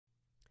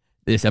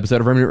This episode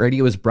of Remnant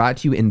Radio is brought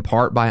to you in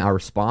part by our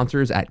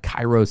sponsors at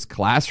Kairos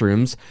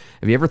Classrooms.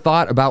 Have you ever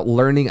thought about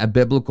learning a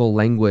biblical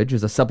language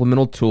as a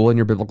supplemental tool in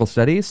your biblical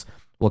studies?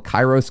 Well,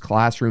 Kairos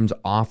Classrooms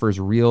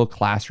offers real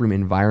classroom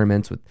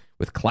environments with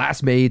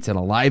classmates and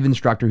a live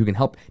instructor who can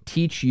help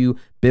teach you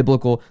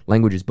biblical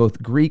languages,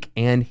 both Greek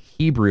and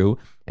Hebrew.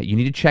 You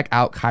need to check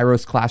out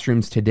Kairos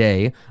Classrooms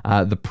today.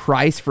 The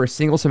price for a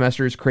single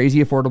semester is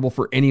crazy affordable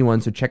for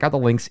anyone, so check out the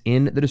links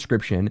in the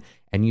description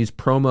and use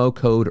promo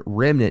code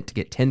REMNANT to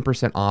get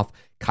 10% off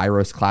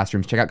Kairos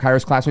Classrooms. Check out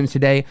Kairos Classrooms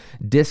today.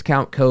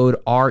 Discount code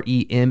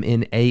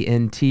REMNANT,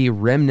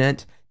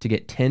 REMNANT, to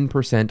get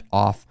 10%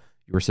 off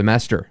your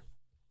semester.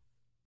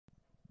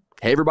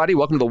 Hey everybody,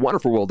 welcome to the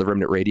wonderful world of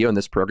Remnant Radio. In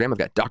this program, I've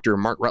got Dr.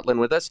 Mark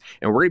Rutland with us,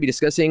 and we're going to be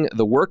discussing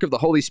the work of the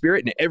Holy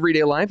Spirit in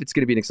everyday life. It's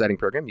going to be an exciting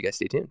program. You guys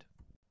stay tuned.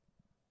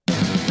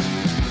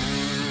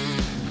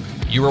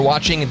 You are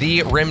watching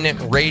The Remnant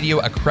Radio,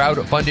 a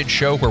crowd-funded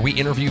show where we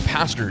interview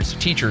pastors,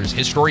 teachers,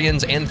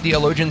 historians, and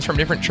theologians from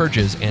different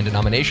churches and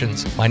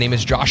denominations. My name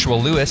is Joshua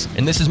Lewis,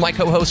 and this is my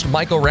co-host,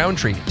 Michael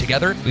Roundtree.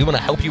 Together, we want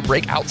to help you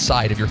break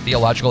outside of your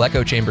theological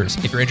echo chambers.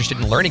 If you're interested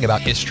in learning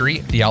about history,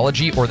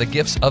 theology, or the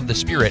gifts of the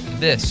Spirit,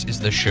 this is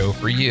the show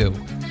for you.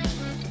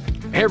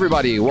 Hey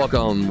everybody,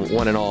 welcome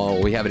one and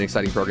all. We have an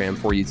exciting program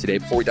for you today.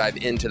 Before we dive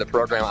into the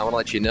program, I want to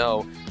let you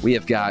know we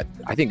have got,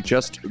 I think,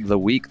 just the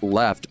week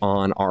left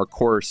on our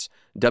course,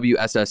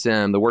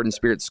 WSSM, the Word and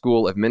Spirit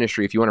School of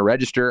Ministry. If you want to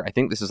register, I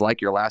think this is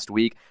like your last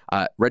week.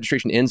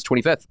 Registration ends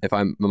 25th, if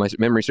my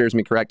memory serves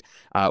me correct.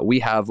 We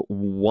have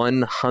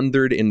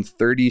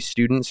 130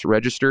 students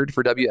registered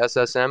for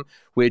WSSM,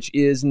 which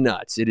is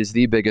nuts. It is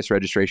the biggest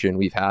registration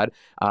we've had.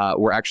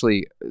 We're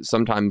actually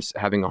sometimes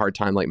having a hard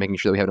time making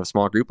sure that we have enough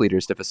small group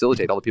leaders to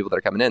facilitate all the people that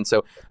are coming in.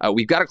 So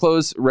we've got to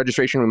close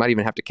registration. We might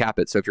even have to cap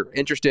it. So if you're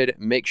interested,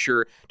 make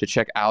sure to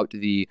check out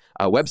the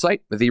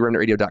website,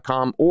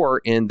 theremnantradio.com, or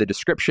in the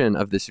description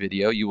of this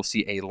video, you will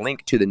see a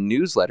link to the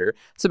newsletter.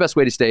 It's the best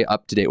way to stay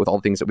up to date with all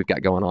the things that we've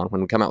got going on. When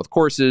we come out with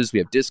courses, we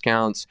have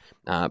discounts,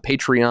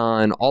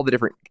 Patreon, all the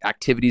different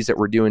activities that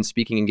we're doing,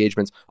 speaking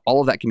engagements,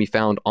 all of that can be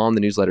found on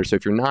the newsletter. So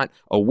if you're not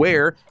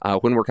aware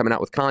when we're coming out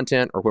with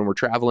content or when we're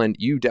traveling,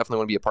 you definitely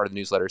want to be a part of the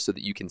newsletter so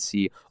that you can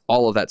see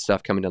all of that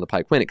stuff coming down the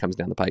pike when it comes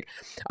down the pike.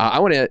 I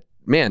want to,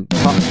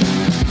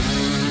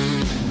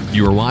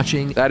 You are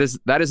watching. That is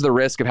the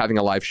risk of having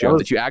a live show,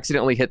 that you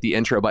accidentally hit the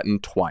intro button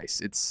twice.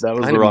 That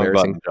was kind of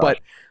embarrassing,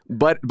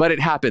 but it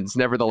happens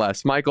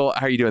nevertheless. Michael,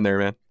 how are you doing there,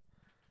 man?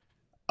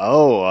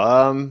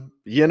 I'm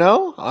doing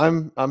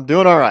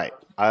all right.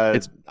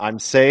 I'm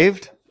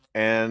saved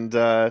and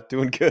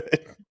doing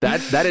good.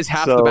 That is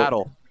half the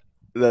battle.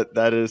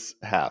 That is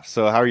half.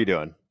 So how are you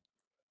doing?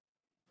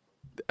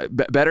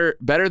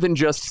 Better than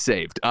just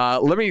saved.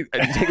 Let me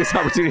take this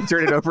opportunity to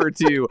turn it over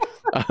to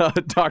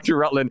Dr.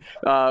 Rutland.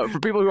 For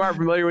people who aren't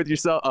familiar with you,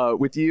 tell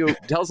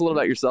us a little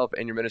about yourself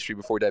and your ministry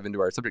before we dive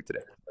into our subject today.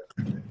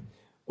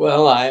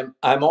 Well,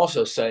 I'm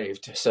also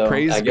saved, so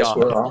Praise I guess God.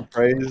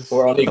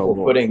 we're on equal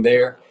footing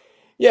there.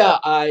 Yeah,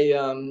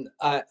 I'd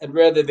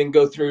rather than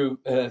go through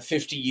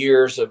 50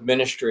 years of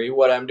ministry,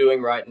 what I'm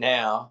doing right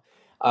now,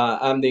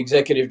 I'm the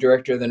executive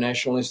director of the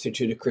National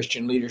Institute of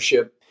Christian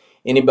Leadership.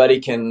 Anybody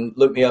can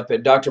look me up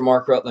at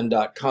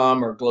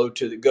drmarkrutland.com or go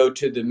to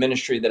the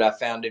ministry that I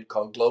founded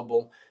called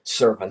Global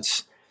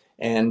Servants,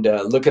 and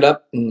look it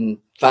up and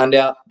find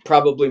out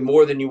probably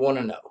more than you want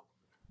to know.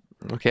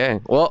 Okay.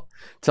 Well,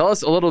 tell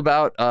us a little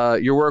about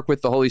your work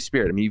with the Holy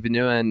Spirit. I mean, you've been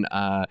doing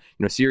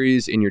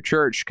series in your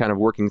church, kind of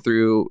working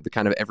through the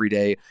kind of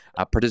everyday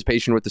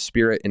participation with the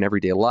Spirit in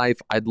everyday life.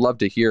 I'd love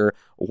to hear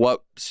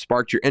what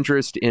sparked your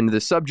interest in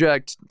the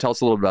subject. Tell us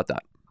a little bit about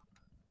that.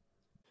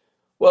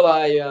 Well,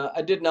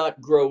 I did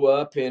not grow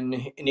up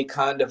in any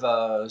kind of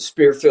a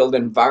spirit-filled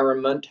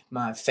environment.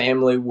 My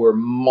family were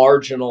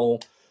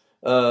marginal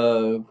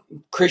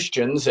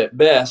Christians at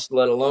best,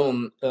 let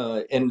alone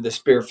in the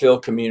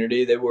spirit-filled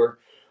community. They were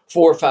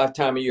 4 or 5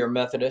 times a year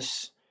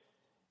Methodists.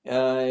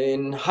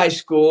 In high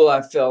school,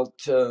 I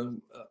felt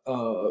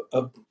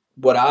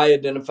what I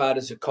identified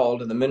as a call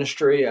to the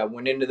ministry. I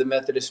went into the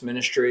Methodist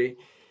ministry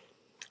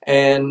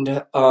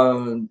and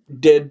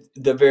did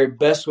the very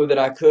best with it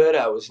I could.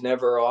 I was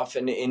never off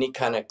into any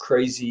kind of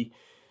crazy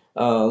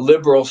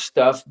liberal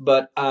stuff,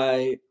 but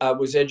I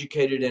was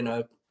educated in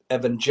a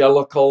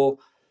evangelical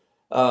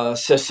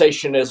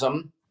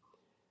cessationism,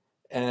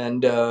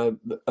 and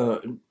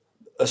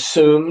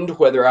assumed,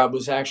 whether I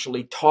was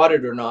actually taught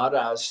it or not,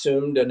 I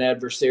assumed an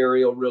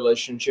adversarial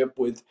relationship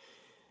with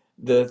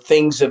the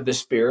things of the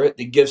Spirit,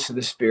 the gifts of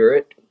the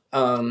Spirit,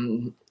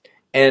 and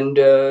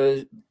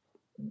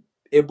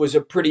it was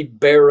a pretty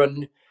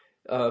barren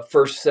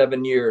first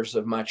 7 years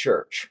of my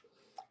church.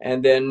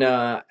 And then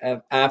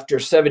after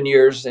 7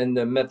 years in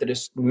the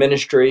Methodist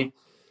ministry,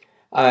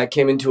 I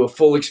came into a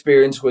full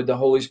experience with the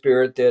Holy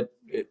Spirit that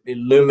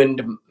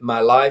illumined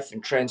my life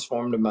and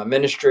transformed my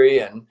ministry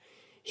and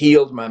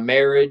healed my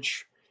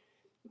marriage.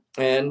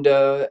 And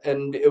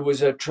it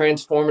was a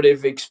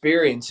transformative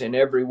experience in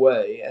every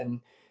way. And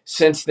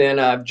since then,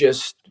 I've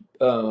just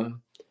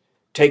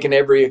taken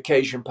every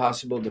occasion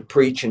possible to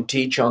preach and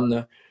teach on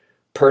the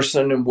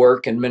person and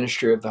work and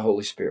ministry of the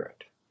Holy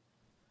Spirit.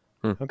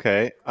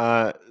 Okay.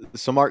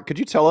 So, Mark, could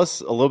you tell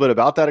us a little bit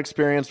about that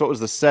experience? What was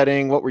the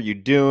setting? What were you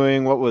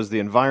doing? What was the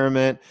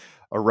environment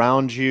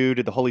around you?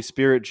 Did the Holy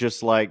Spirit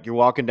just like you're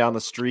walking down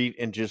the street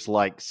and just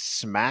like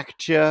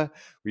smacked you? Were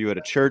you at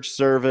a church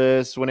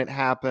service when it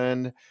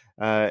happened?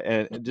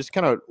 And just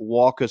kind of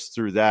walk us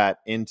through that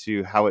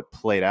into how it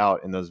played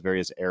out in those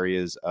various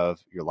areas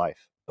of your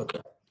life. Okay.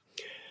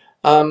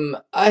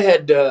 I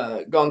had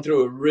gone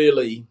through a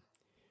really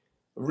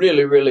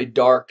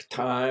dark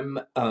time.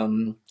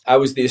 I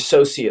was the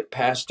associate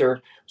pastor.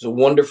 It was a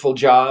wonderful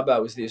job. I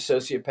was the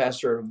associate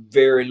pastor of a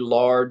very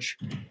large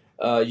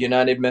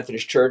United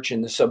Methodist Church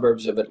in the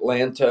suburbs of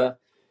Atlanta.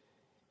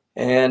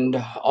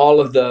 And all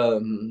of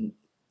the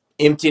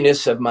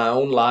emptiness of my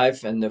own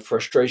life and the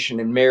frustration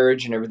in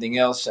marriage and everything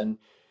else and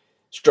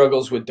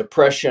struggles with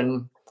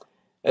depression.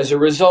 As a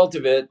result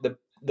of it,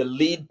 the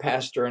lead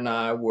pastor and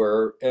I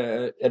were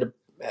at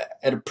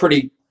a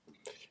pretty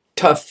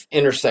tough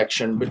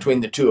intersection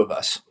between the two of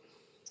us.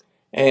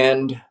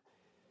 And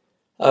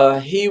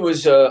he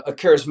was a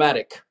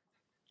charismatic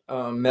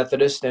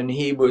Methodist, and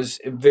he was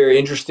very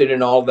interested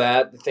in all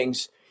that. The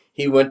things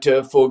he went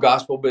to full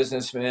gospel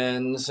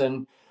businessmen's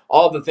and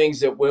all the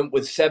things that went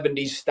with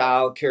 70s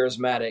style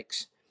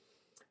charismatics.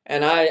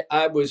 And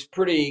I was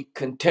pretty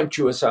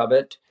contemptuous of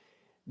it.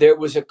 There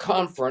was a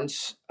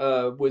conference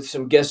with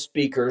some guest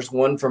speakers,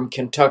 one from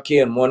Kentucky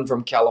and one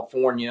from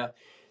California.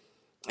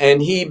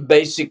 And he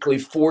basically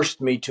forced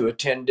me to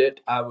attend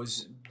it. I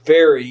was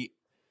very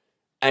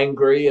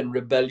angry and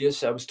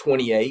rebellious. I was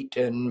 28,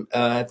 and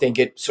I think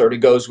it sort of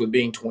goes with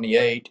being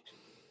 28,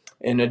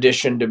 in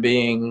addition to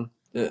being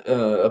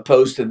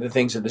opposed to the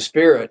things of the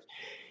Spirit.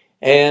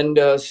 And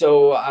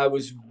so I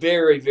was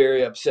very,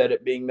 very upset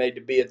at being made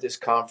to be at this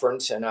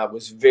conference, and I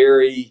was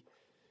very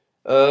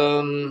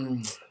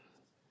put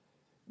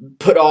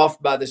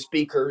off by the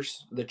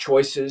speakers, the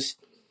choices.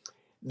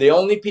 The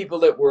only people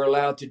that were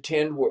allowed to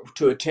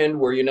attend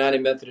were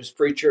United Methodist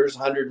preachers,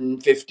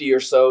 150 or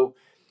so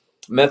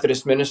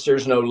Methodist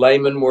ministers. No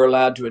laymen were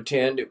allowed to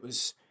attend. It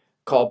was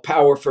called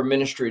Power for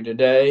Ministry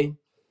Today,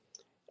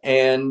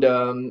 and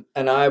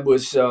I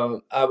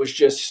was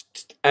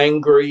just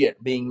angry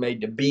at being made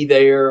to be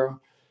there,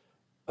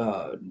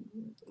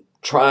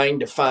 trying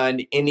to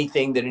find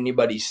anything that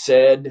anybody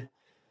said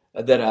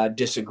that I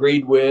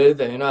disagreed with.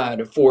 And I had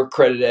a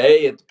 4-credit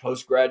A at the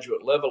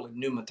postgraduate level in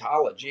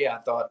pneumatology. I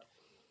thought,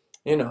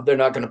 they're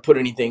not going to put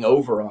anything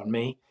over on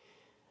me.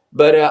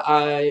 But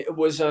I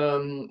was,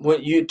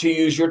 to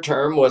use your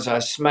term, was I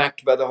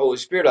smacked by the Holy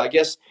Spirit? I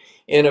guess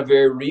in a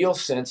very real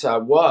sense, I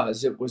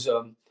was. It was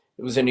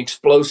an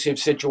explosive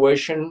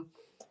situation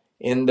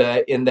in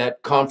that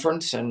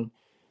conference, and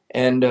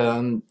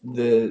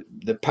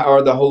the power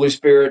of the Holy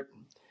Spirit.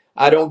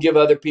 I don't give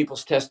other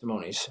people's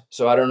testimonies,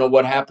 so I don't know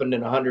what happened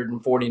in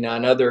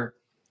 149 other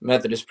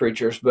Methodist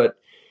preachers, but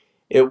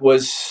it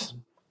was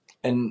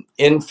an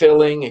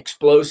infilling,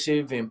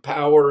 explosive,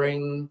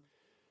 empowering,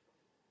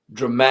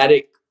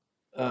 dramatic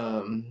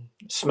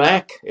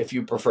smack, if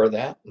you prefer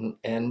that.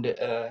 And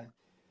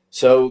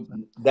so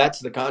that's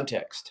the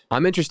context.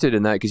 I'm interested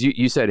in that because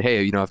you said,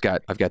 hey, I've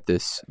got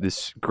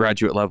this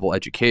graduate level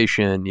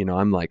education.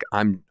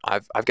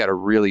 I've got a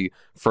really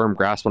firm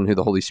grasp on who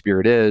the Holy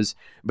Spirit is.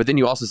 But then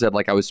you also said,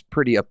 like, I was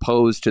pretty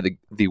opposed to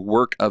the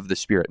work of the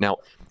Spirit. Now,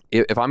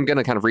 if I'm going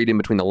to kind of read in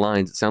between the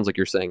lines, it sounds like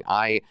you're saying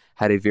I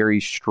had a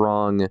very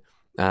strong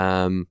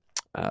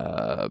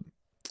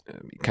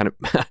kind of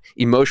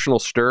emotional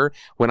stir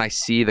when I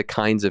see the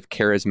kinds of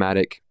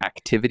charismatic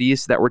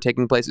activities that were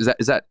taking place.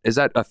 Is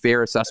that a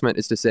fair assessment?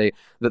 Is to say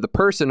that the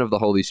person of the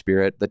Holy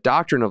Spirit, the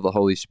doctrine of the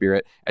Holy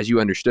Spirit, as you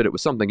understood it,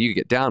 was something you could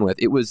get down with.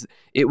 It was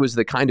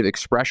the kind of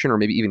expression or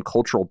maybe even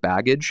cultural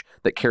baggage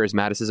that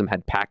charismaticism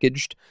had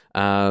packaged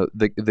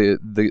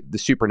the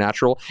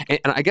supernatural. And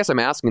I guess I'm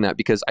asking that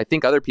because I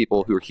think other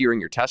people who are hearing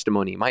your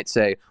testimony might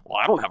say, well,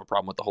 I don't have a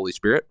problem with the Holy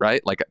Spirit,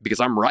 right? Like,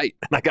 because I'm right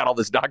and I got all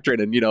this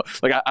doctrine and,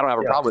 like I don't have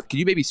a problem with. Can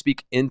you maybe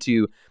speak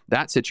into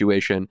that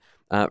situation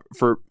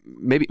for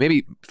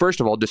maybe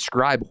first of all,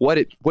 describe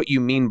what you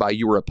mean by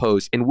you were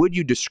opposed, and would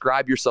you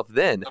describe yourself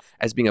then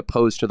as being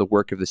opposed to the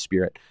work of the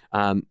Spirit,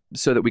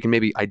 so that we can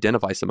maybe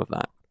identify some of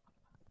that?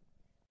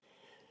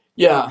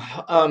 Yeah.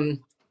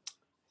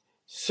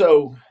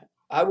 So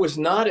I was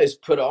not as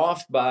put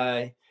off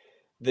by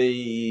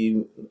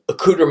the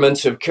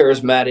accoutrements of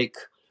charismatic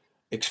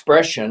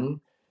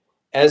expression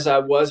as I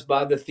was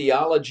by the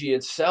theology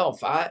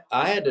itself. I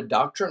had a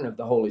doctrine of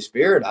the Holy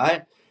Spirit.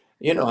 I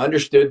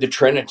understood the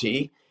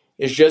Trinity.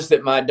 It's just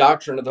that my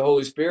doctrine of the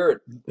Holy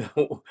Spirit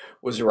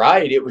was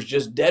right. It was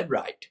just dead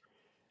right.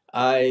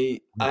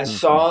 I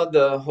saw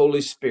the Holy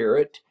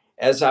Spirit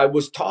as I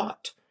was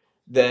taught,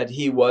 that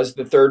he was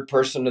the third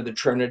person of the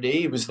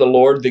Trinity. He was the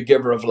Lord, the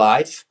giver of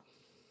life,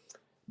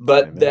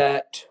 but Amen.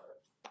 that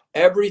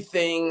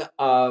everything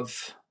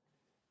of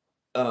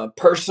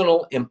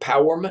personal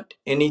empowerment,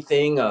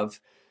 anything of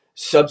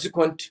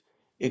subsequent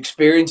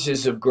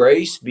experiences of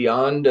grace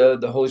beyond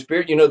the Holy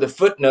Spirit. The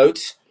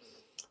footnotes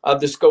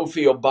of the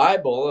Scofield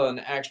Bible in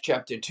Acts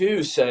chapter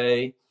 2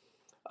 say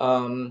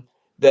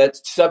that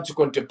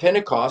subsequent to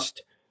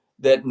Pentecost,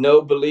 that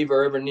no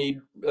believer ever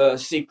need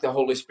seek the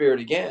Holy Spirit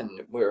again.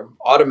 We're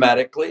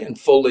automatically and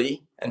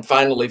fully and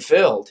finally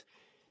filled.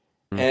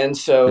 And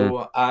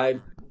so I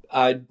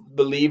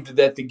believed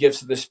that the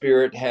gifts of the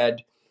Spirit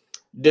had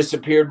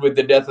disappeared with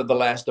the death of the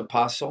last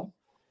apostle.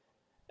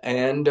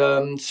 And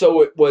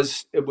so it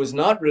was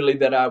not really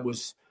that I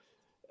was,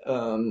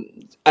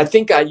 I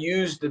think I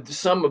used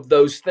some of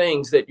those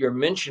things that you're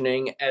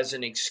mentioning as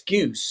an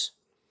excuse,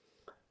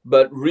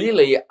 but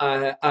really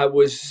I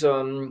was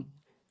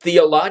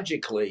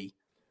theologically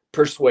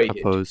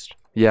persuaded. Opposed.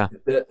 Yeah,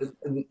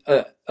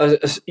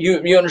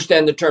 You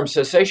understand the term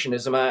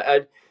cessationism, of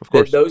that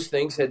course. those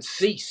things had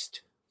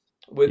ceased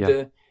with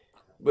Yeah.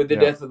 the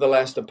death of the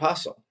last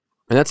apostle.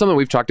 And that's something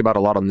we've talked about a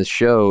lot on this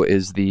show,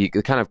 is the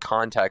kind of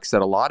context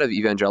that a lot of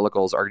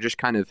evangelicals are just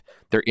kind of,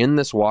 they're in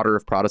this water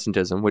of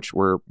Protestantism, which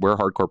we're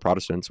hardcore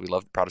Protestants. We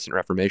love the Protestant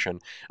Reformation.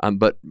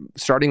 But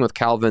starting with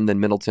Calvin,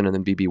 then Middleton, and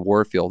then B.B.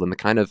 Warfield, and the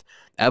kind of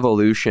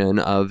evolution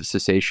of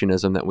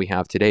cessationism that we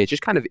have today, it's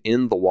just kind of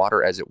in the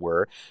water, as it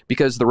were,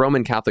 because the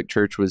Roman Catholic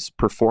Church was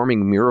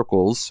performing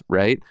miracles,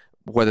 right?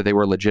 Whether they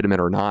were legitimate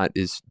or not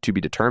is to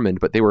be determined,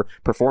 but they were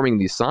performing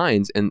these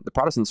signs, and the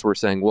Protestants were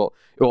saying, well,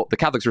 the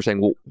Catholics were saying,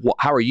 well,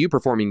 how are you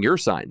performing your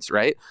signs,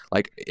 right?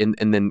 Like, and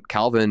then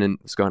Calvin and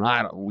was going,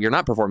 we're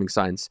not performing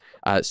signs,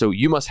 so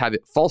you must have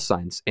false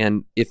signs.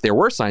 And if there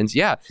were signs,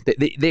 yeah,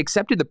 they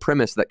accepted the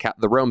premise that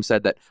the Rome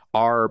said that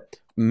our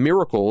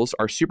miracles,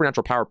 our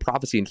supernatural power,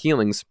 prophecy, and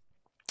healings,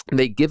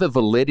 they give a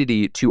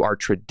validity to our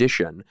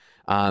tradition,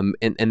 and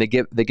they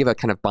give a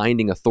kind of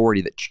binding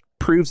authority that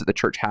proves that the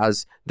church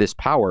has this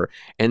power.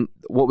 And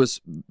what was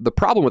the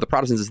problem with the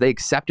Protestants is they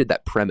accepted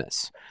that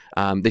premise.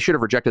 They should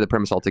have rejected the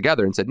premise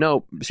altogether and said,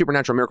 no,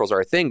 supernatural miracles are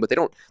a thing, but they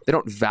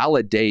don't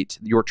validate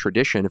your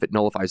tradition if it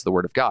nullifies the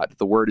word of God.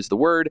 The word is the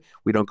word.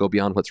 We don't go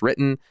beyond what's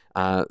written.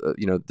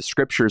 The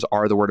scriptures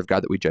are the word of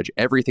God that we judge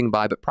everything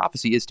by, but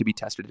prophecy is to be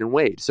tested and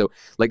weighed. So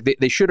like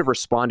they should have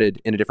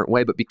responded in a different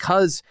way, but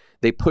because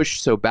they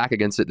pushed so back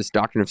against it, this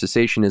doctrine of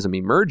cessationism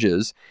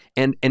emerges,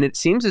 and it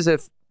seems as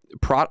if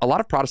a lot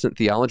of Protestant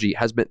theology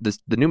has been, the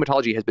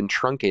pneumatology has been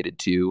truncated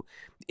to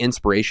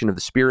inspiration of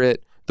the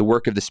Spirit, the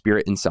work of the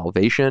Spirit in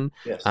salvation.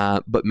 Yes.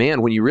 But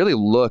man, when you really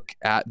look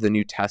at the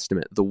New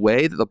Testament, the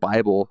way that the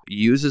Bible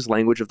uses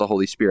language of the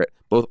Holy Spirit,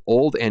 both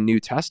Old and New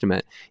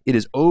Testament, it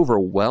is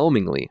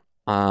overwhelmingly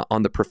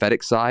on the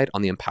prophetic side,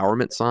 on the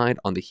empowerment side,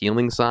 on the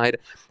healing side.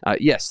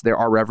 Yes, there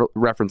are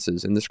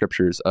references in the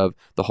scriptures of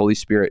the Holy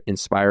Spirit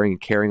inspiring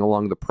and carrying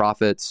along the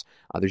prophets.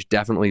 There's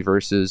definitely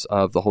verses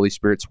of the Holy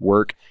Spirit's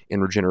work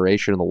in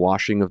regeneration and the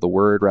washing of the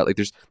word, right? Like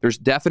there's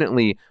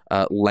definitely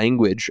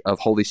language of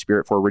Holy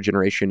Spirit for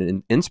regeneration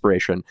and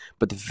inspiration,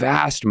 but the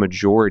vast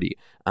majority.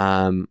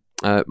 Michael,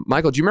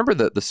 do you remember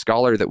the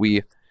scholar that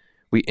we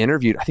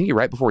interviewed, I think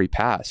right before he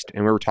passed,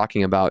 and we were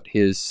talking about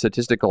his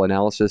statistical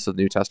analysis of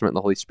the New Testament and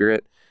the Holy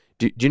Spirit?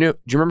 Do you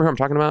remember who I'm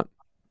talking about?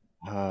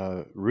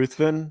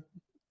 Ruthven?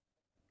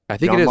 I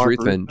think John it is Mark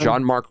Ruthven,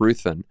 John Mark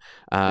Ruthven,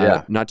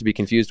 Yeah. not to be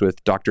confused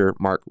with Dr.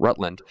 Mark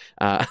Rutland.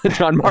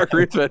 John Mark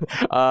Ruthven,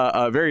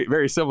 very,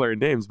 very similar in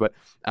names, but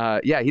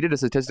yeah, he did a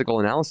statistical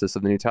analysis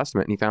of the New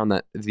Testament, and he found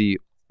that the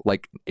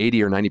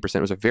 80 or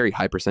 90% was a very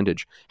high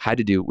percentage had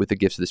to do with the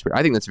gifts of the Spirit.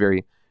 I think that's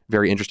very,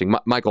 very interesting.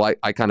 Michael,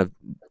 I kind of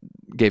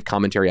gave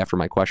commentary after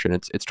my question.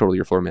 It's totally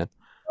your floor, man.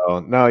 Oh,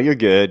 no, you're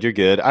good. You're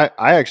good. I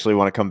actually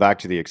want to come back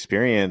to the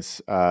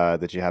experience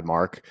that you had,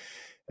 Mark.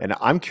 And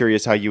I'm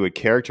curious how you would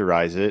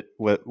characterize it,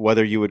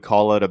 whether you would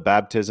call it a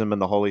baptism in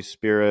the Holy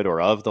Spirit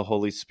or of the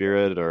Holy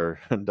Spirit,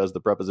 or does the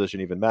preposition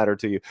even matter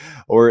to you?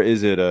 Or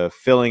is it a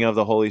filling of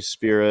the Holy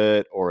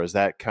Spirit, or is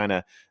that kind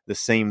of the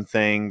same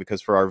thing?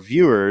 Because for our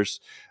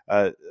viewers,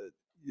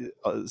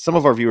 some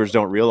of our viewers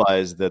don't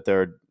realize that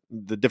there are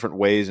the different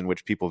ways in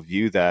which people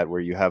view that,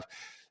 where you have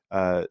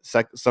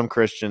some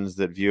Christians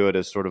that view it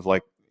as sort of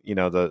like,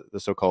 the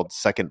so-called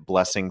second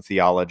blessing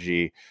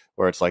theology,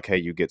 where it's like, hey,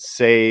 you get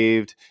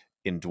saved,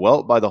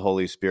 indwelt by the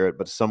Holy Spirit,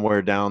 but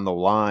somewhere down the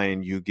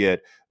line you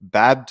get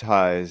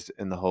baptized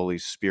in the Holy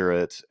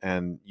Spirit,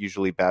 and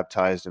usually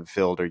baptized and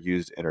filled are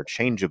used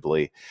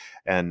interchangeably,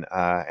 and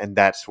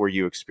that's where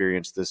you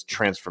experience this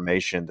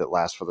transformation that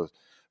lasts for the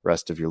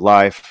rest of your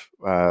life,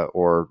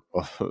 or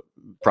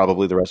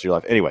probably the rest of your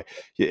life. Anyway,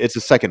 it's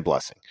a second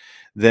blessing.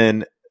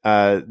 Then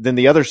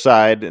the other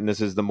side, and this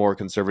is the more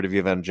conservative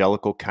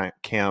evangelical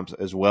camps,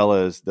 as well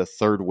as the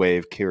third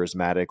wave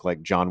charismatic,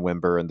 like John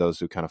Wimber and those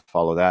who kind of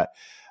follow that,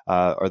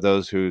 are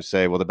those who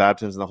say, well, the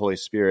baptism in the Holy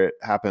Spirit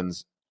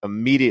happens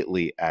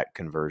immediately at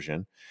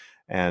conversion.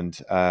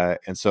 And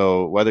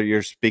so whether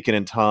you're speaking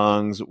in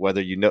tongues,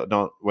 whether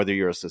whether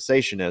you're a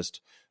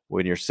cessationist,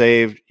 when you're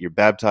saved, you're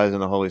baptized in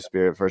the Holy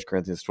Spirit. 1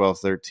 Corinthians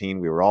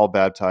 12:13, we were all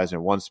baptized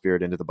in one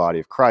Spirit into the body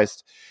of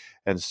Christ.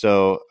 And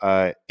so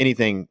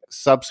anything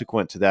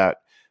subsequent to that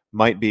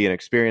might be an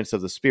experience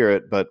of the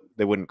Spirit, but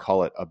they wouldn't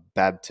call it a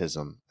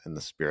baptism in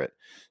the Spirit.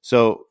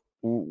 So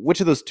which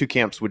of those two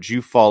camps would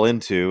you fall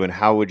into, and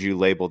how would you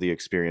label the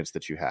experience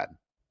that you had?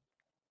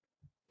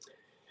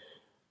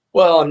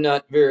 Well,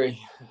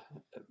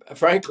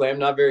 frankly, I'm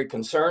not very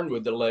concerned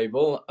with the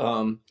label.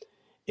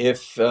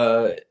 If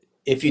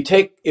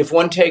if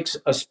one takes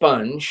a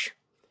sponge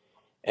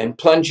and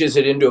plunges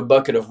it into a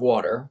bucket of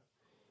water,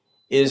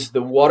 is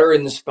the water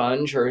in the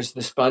sponge or is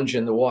the sponge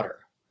in the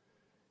water?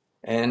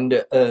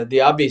 And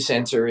the obvious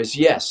answer is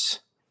yes.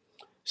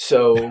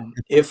 So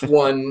if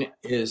one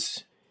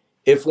is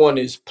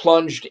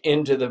plunged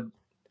into the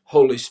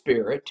Holy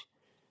Spirit,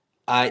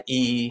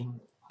 i.e.,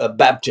 a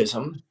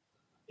baptism,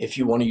 if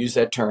you want to use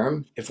that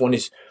term, if one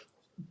is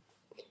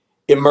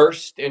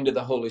immersed into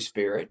the Holy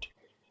Spirit,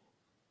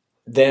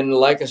 then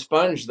like a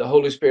sponge, the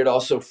Holy Spirit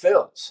also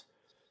fills.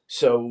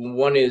 So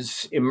one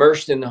is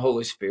immersed in the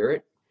Holy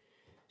Spirit.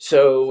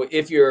 So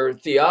if your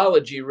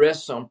theology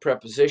rests on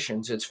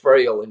prepositions, it's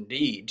frail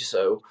indeed.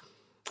 So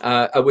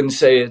I wouldn't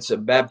say it's a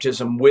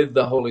baptism with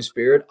the Holy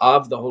Spirit,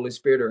 of the Holy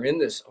Spirit, or in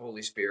this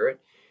Holy Spirit.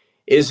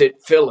 Is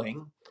it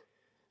filling?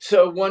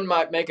 So one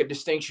might make a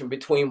distinction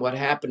between what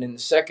happened in the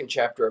second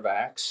chapter of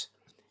Acts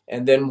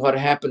and then what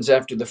happens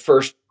after the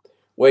first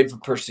wave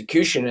of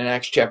persecution in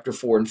Acts chapter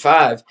 4 and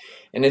 5.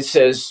 And it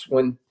says,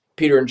 when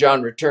Peter and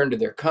John returned to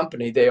their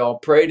company, they all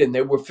prayed and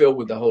they were filled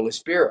with the Holy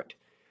Spirit.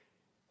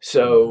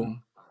 So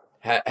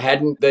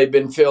hadn't they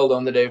been filled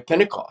on the day of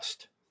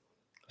Pentecost?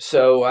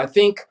 So I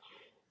think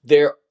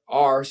there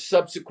are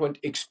subsequent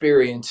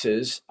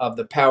experiences of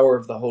the power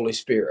of the Holy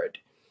Spirit.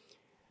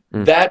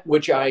 That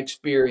which I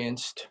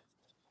experienced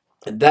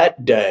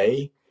that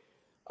day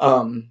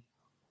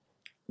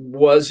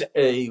was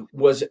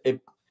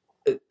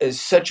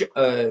such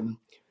a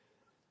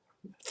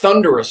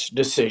thunderous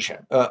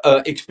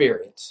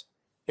experience.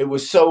 It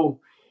was so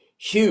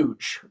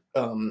huge.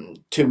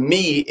 To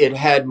me, it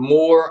had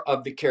more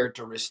of the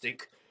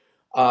characteristic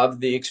of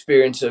the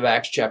experience of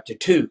Acts chapter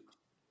 2.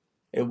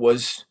 It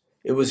was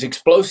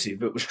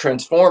explosive. It was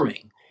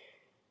transforming,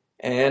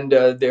 and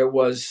there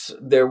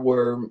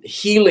were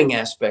healing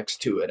aspects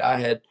to it. I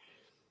had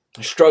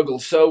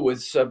struggled so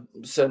with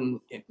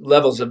some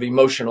levels of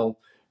emotional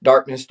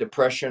darkness,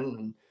 depression,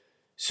 and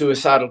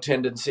suicidal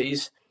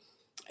tendencies,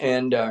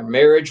 and our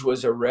marriage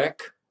was a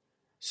wreck.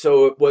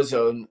 So it was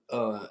an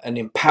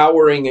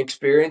empowering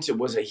experience. It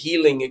was a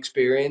healing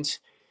experience.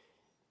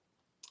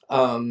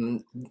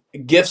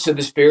 Gifts of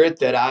the Spirit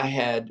that I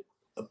had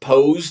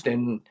opposed,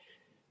 and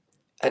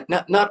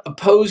not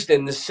opposed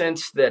in the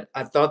sense that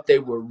I thought they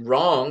were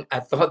wrong. I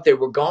thought they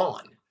were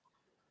gone.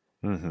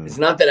 Mm-hmm. It's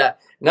not that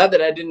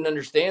I didn't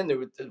understand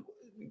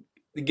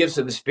the gifts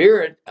of the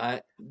Spirit.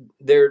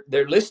 They're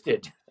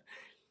listed.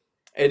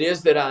 It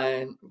is that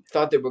I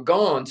thought they were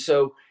gone.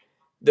 So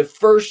the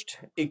first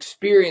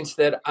experience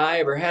that I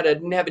ever had, I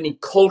didn't have any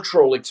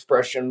cultural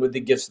expression with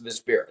the gifts of the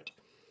Spirit.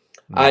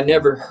 Mm-hmm. I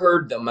never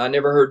heard them. I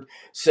never heard,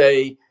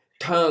 say,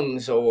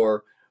 tongues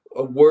or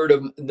a word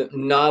of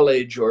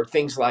knowledge or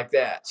things like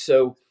that.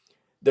 So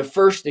the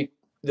first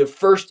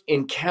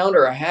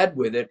encounter I had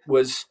with it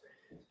was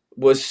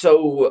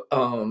so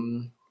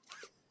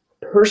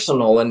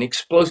personal and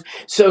explosive.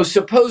 So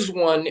suppose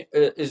one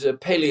is a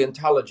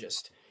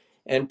paleontologist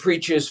and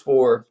preaches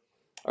for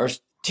or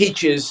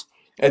teaches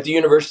at the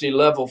university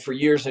level for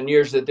years and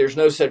years that there's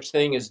no such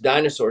thing as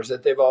dinosaurs,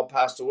 that they've all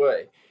passed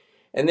away.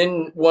 And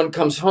then one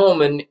comes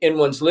home and in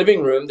one's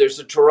living room, there's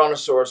a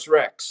Tyrannosaurus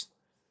Rex.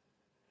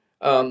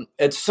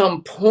 At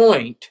some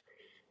point,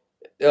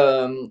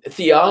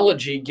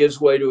 theology gives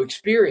way to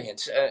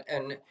experience.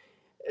 And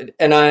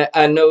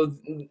I know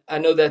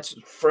that's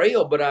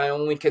frail, but I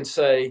only can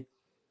say,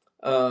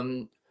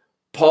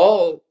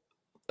 Paul,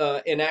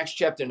 in Acts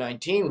chapter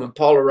 19, when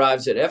Paul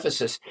arrives at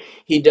Ephesus,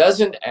 he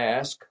doesn't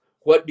ask,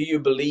 what do you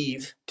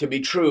believe to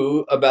be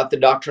true about the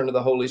doctrine of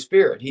the Holy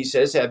Spirit? He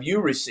says, have you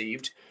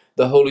received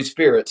the Holy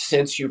Spirit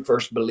since you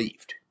first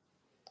believed?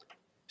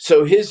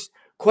 So his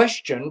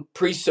question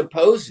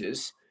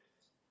presupposes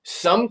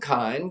some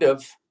kind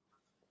of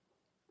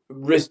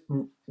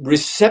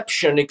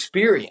reception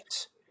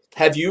experience.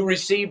 Have you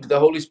received the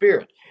Holy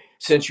Spirit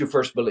since you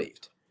first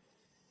believed?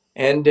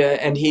 And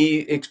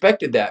he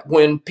expected that.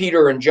 When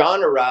Peter and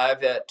John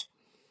arrive at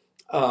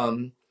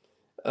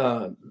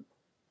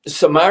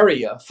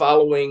Samaria,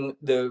 following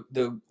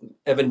the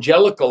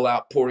evangelical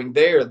outpouring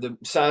there, the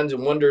signs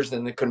and wonders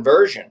and the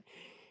conversion,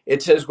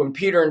 it says when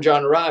Peter and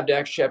John arrived,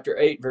 Acts chapter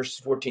 8, verses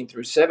 14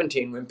 through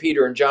 17, when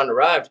Peter and John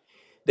arrived,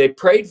 they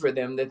prayed for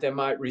them that they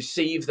might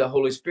receive the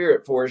Holy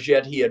Spirit, for as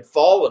yet he had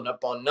fallen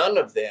upon none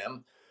of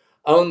them,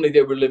 only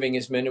they were living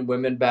as men and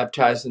women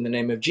baptized in the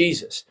name of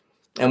Jesus.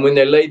 And when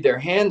they laid their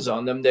hands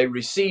on them, they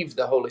received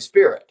the Holy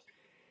Spirit.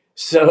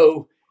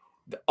 So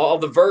all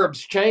the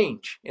verbs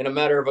change in a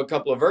matter of a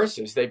couple of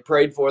verses. They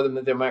prayed for them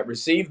that they might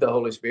receive the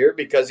Holy Spirit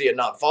because he had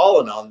not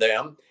fallen on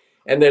them,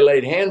 and they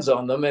laid hands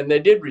on them and they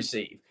did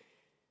receive.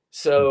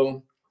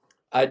 So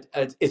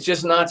it's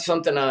just not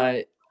something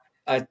I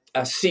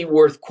see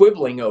worth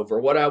quibbling over.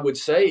 What I would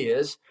say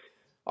is,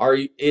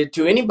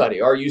 to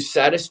anybody, are you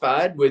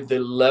satisfied with the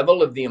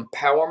level of the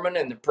empowerment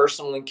and the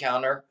personal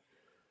encounter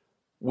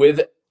with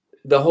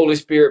the Holy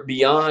Spirit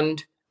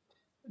beyond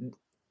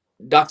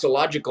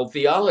doxological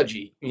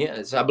theology?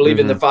 Yes, I believe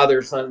in the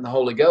Father, Son, and the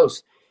Holy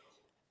Ghost.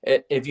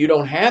 If you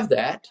don't have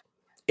that,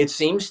 it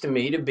seems to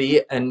me to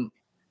be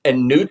a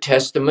New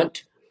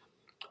Testament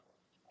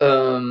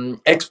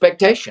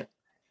expectation.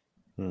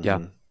 Yeah.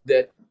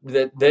 Mm-hmm.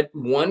 That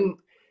one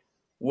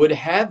would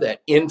have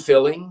that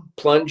infilling,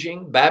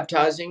 plunging,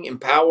 baptizing,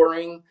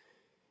 empowering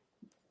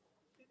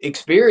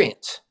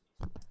experience.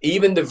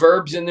 Even the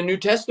verbs in the New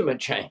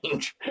Testament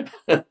change.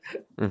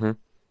 Mm-hmm.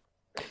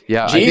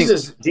 Yeah, I think.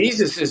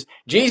 Jesus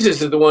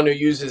is the one who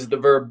uses the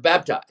verb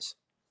baptize.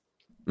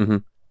 Mm-hmm.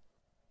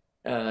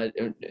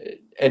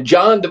 And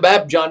John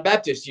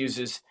Baptist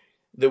uses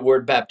the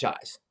word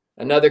baptize.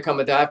 Another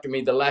cometh after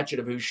me, the latchet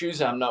of whose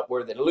shoes I'm not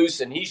worthy to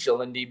loose, and he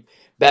shall indeed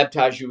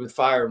baptize you with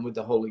fire and with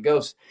the Holy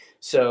Ghost.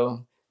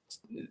 So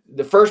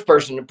the first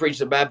person to preach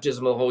the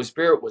baptism of the Holy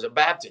Spirit was a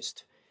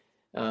Baptist.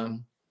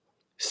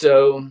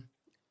 So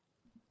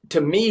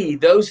to me,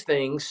 those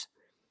things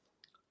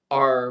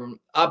are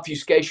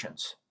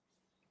obfuscations.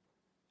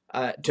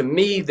 To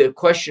me, the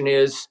question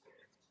is,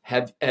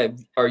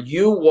 are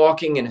you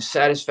walking in a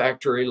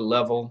satisfactory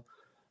level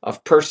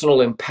of personal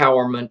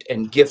empowerment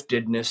and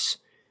giftedness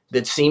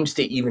that seems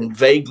to even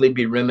vaguely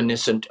be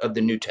reminiscent of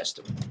the New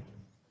Testament?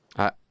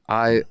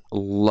 I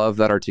love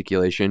that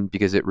articulation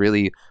because it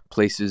really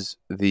places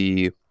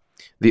the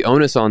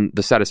onus on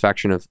the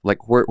satisfaction of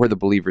like where the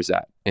believer's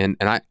at. And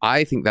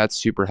I think that's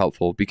super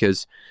helpful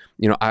because,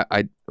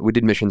 we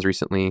did missions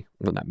recently.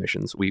 Well, not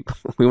missions. We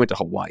went to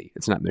Hawaii.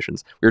 It's not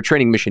missions. We were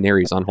training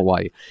missionaries on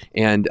Hawaii.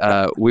 And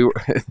we were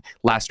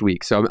last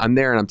week. So I'm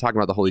there and I'm talking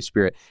about the Holy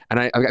Spirit. And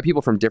I've got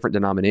people from different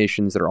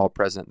denominations that are all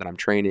present that I'm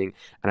training.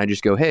 And I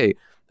just go, hey,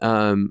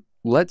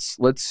 let's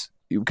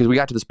because we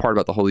got to this part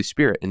about the Holy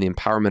Spirit and the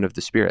empowerment of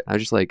the Spirit. I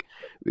was just like,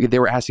 they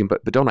were asking,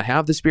 but don't I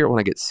have the Spirit when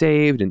I get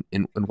saved? And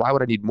why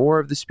would I need more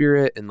of the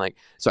Spirit? And like,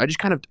 so I just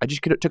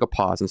took a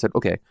pause and said,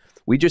 okay,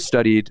 we just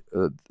studied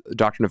the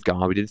doctrine of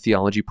God. We did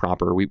theology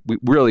proper. We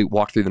really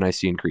walked through the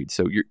Nicene Creed.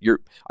 So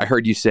I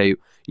heard you say,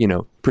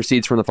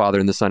 proceeds from the Father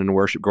and the Son and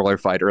worship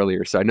glorified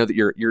earlier. So I know that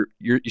you're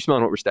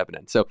smelling what we're stepping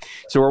in. So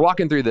we're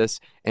walking through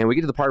this and we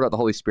get to the part about the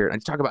Holy Spirit. I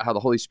just talk about how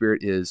the Holy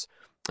Spirit is,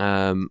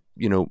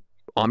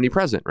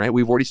 omnipresent, right?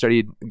 We've already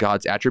studied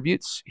God's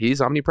attributes. He's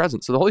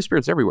omnipresent. So the Holy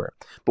Spirit's everywhere.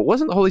 But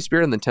wasn't the Holy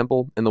Spirit in the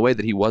temple in the way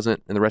that he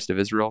wasn't in the rest of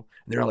Israel?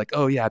 And they're like,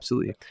 oh yeah,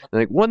 absolutely.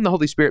 And like, wasn't the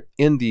Holy Spirit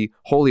in the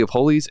Holy of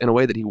Holies in a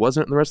way that he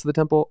wasn't in the rest of the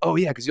temple? Oh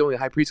yeah, because only the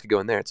high priest could go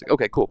in there. It's like,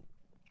 okay, cool.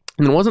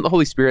 And then wasn't the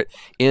Holy Spirit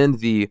in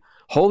the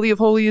Holy of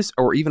Holies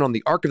or even on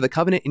the Ark of the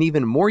Covenant in an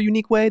even more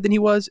unique way than he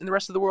was in the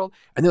rest of the world?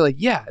 And they're like,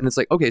 yeah. And it's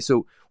like, okay,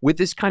 so with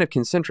this kind of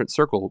concentric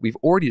circle, we've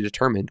already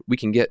determined we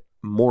can get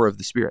more of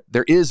the Spirit.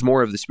 There is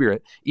more of the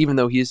Spirit, even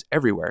though he is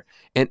everywhere.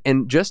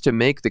 And just to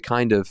make the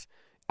kind of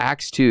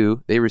Acts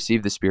 2, they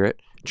receive the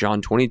Spirit.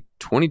 John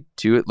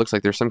 20:22, it looks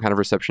like there's some kind of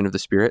reception of the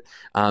Spirit.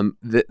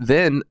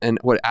 Then, and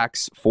what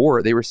Acts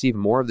 4, they receive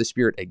more of the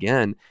Spirit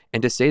again.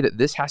 And to say that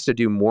this has to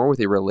do more with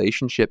a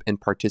relationship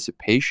and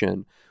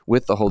participation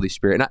with the Holy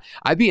Spirit. And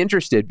I'd be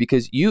interested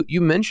because you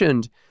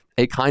mentioned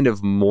a kind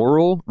of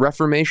moral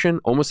reformation,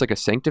 almost like a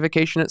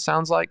sanctification, it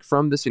sounds like,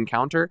 from this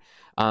encounter.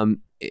 And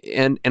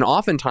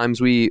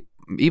oftentimes we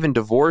even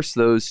divorce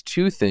those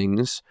two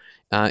things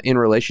in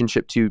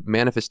relationship to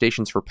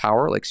manifestations for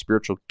power, like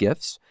spiritual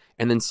gifts,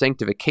 and then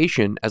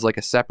sanctification as like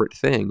a separate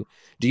thing.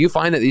 Do you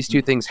find that these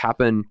two things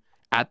happen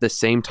at the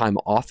same time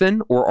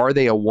often, or are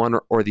they a one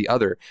or the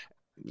other?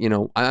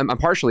 I'm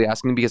partially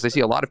asking because I see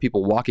a lot of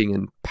people walking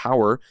in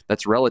power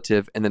that's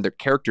relative, and then their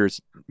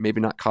characters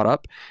maybe not caught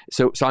up.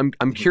 So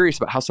I'm curious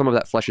about how some of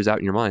that fleshes out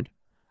in your mind.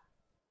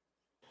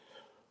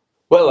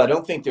 Well, I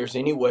don't think there's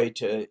any way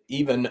to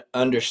even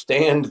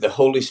understand the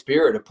Holy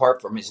Spirit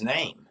apart from his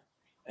name.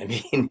 I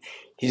mean,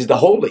 he's the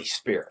Holy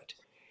Spirit.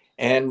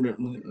 And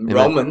Amen.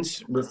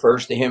 Romans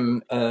refers to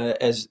him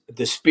as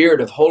the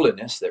Spirit of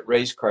holiness that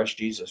raised Christ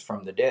Jesus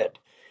from the dead.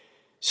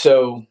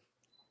 So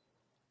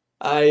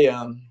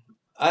I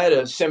had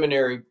a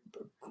seminary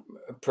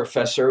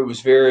professor who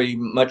was very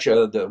much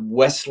the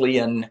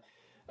Wesleyan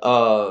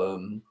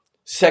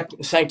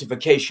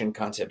sanctification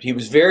concept. He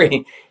was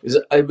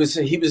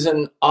he was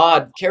an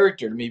odd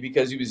character to me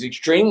because he was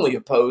extremely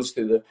opposed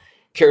to the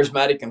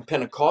charismatic and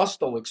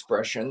Pentecostal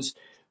expressions,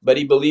 but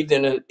he believed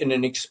in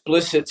an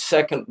explicit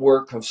second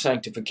work of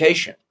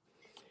sanctification.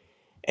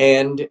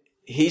 And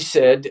he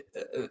said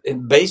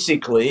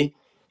basically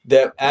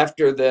that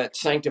after that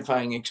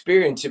sanctifying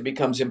experience, it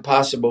becomes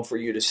impossible for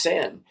you to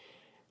sin.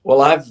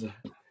 Well, I've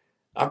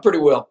pretty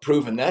well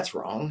proven that's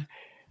wrong.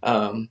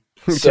 You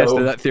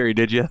tested that theory,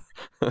 did you?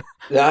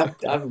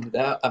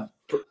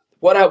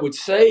 What I would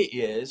say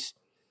is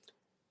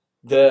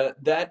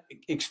that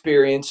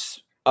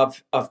experience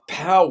of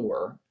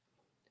power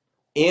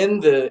in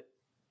the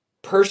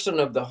person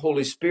of the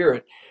Holy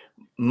Spirit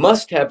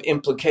must have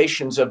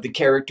implications of the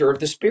character of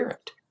the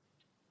Spirit.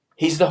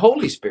 He's the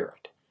Holy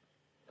Spirit.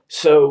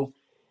 So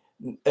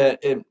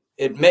it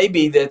may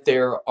be that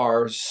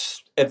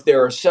if there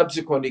are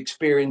subsequent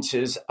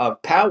experiences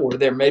of power,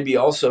 there may be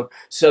also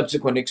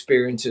subsequent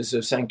experiences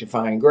of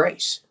sanctifying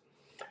grace.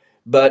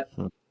 But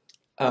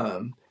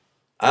I'm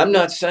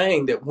not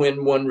saying that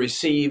when one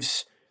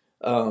receives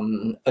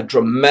a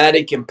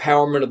dramatic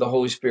empowerment of the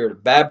Holy Spirit, a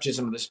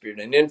baptism of the Spirit,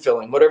 an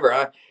infilling,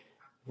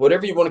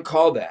 whatever you want to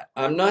call that.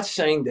 I'm not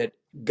saying that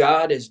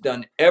God has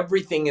done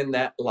everything in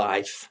that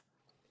life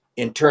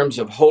in terms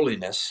of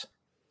holiness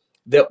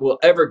that will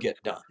ever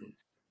get done.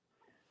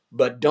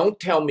 But don't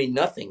tell me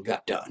nothing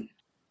got done.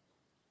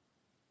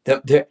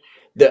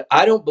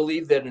 I don't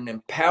believe that an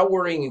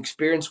empowering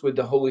experience with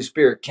the Holy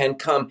Spirit can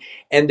come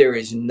and there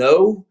is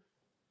no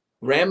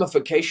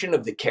ramification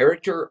of the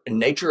character and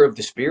nature of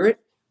the Spirit.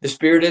 The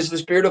Spirit is the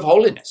Spirit of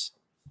holiness.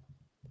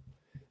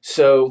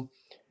 So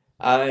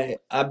I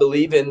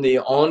believe in the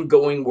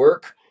ongoing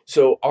work.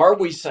 So are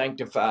we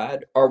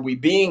sanctified? Are we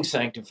being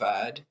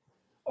sanctified?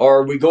 Or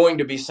are we going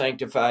to be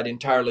sanctified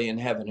entirely in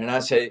heaven? And I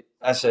say,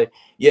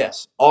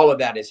 yes, all of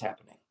that is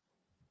happening.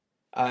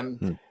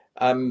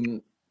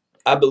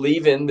 I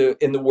believe in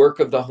the work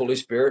of the Holy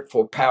Spirit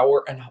for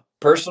power and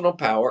personal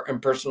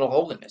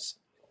holiness.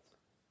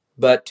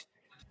 But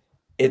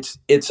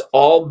it's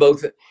all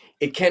both.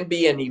 It can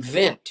be an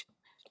event,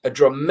 a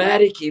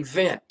dramatic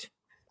event.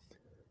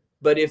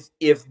 But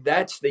if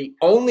that's the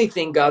only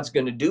thing God's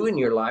going to do in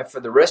your life for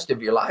the rest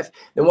of your life,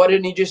 then why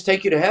didn't he just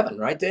take you to heaven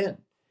right then?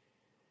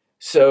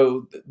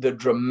 So the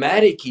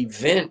dramatic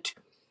event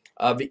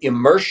of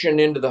immersion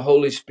into the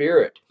Holy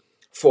Spirit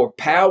for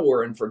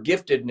power and for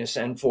giftedness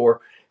and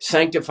for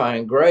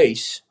sanctifying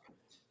grace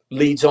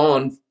leads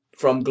on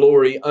from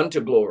glory unto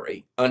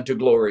glory, unto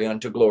glory,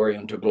 unto glory,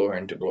 unto glory,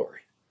 unto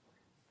glory.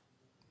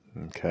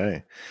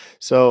 Okay.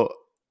 So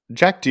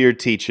Jack Deere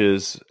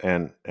teaches,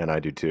 and I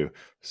do too.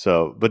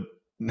 So, but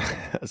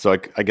so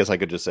I guess I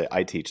could just say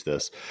I teach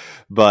this,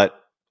 but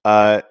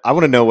I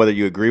want to know whether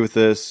you agree with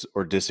this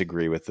or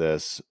disagree with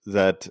this,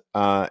 that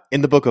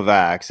in the book of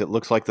Acts, it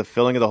looks like the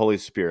filling of the Holy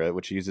Spirit,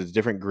 which uses a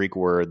different Greek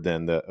word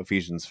than the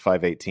Ephesians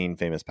 5:18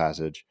 famous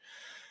passage.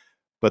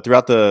 But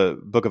throughout the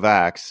book of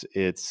Acts,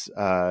 it's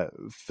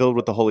filled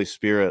with the Holy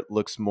Spirit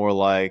looks more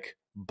like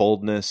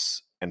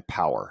boldness and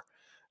power.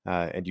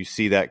 And you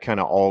see that kind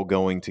of all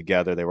going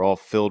together. They were all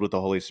filled with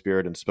the Holy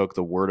Spirit and spoke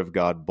the word of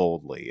God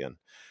boldly.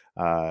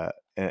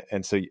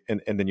 And so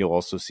then you'll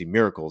also see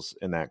miracles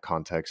in that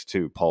context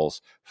too.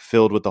 Paul's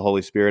filled with the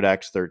Holy Spirit,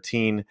 Acts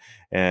 13,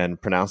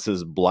 and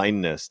pronounces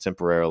blindness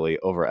temporarily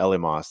over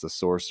Elymas, the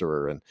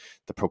sorcerer, and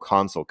the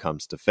proconsul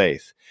comes to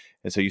faith.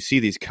 And so you see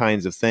these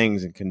kinds of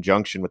things in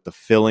conjunction with the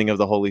filling of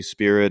the Holy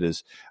Spirit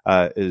is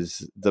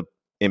the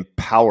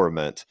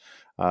empowerment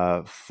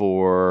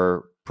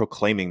for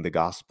proclaiming the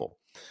gospel.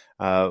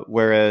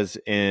 Whereas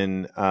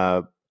in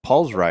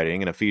Paul's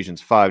writing in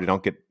Ephesians 5,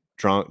 don't get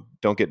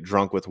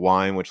drunk with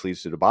wine, which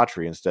leads to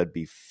debauchery. Instead,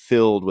 be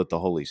filled with the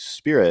Holy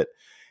Spirit.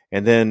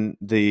 And then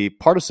the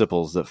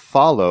participles that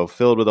follow,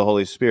 filled with the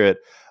Holy Spirit,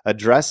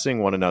 addressing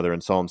one another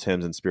in psalms,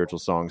 hymns, and spiritual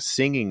songs,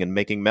 singing and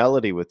making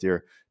melody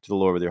to the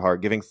Lord with your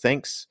heart, giving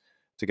thanks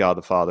to God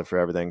the Father for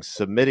everything,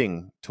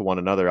 submitting to one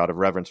another out of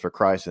reverence for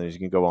Christ. And as you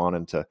can go on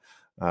into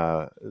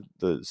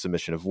the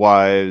submission of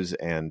wives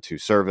and to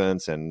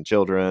servants and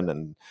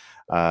children,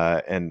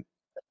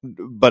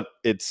 but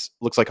it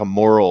looks like a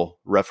moral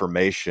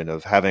reformation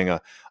of having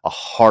a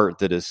heart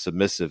that is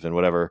submissive in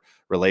whatever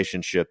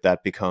relationship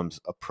that becomes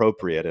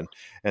appropriate.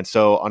 And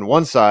so on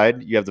one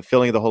side, you have the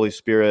filling of the Holy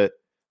Spirit,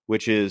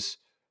 which is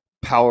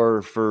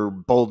power for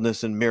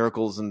boldness and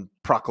miracles and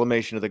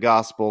proclamation of the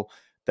gospel.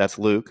 That's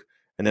Luke.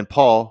 And then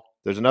Paul,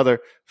 there's another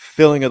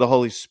filling of the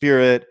Holy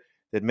Spirit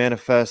that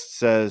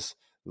manifests as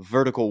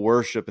vertical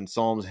worship and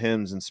psalms,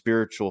 hymns, and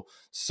spiritual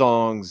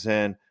songs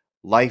and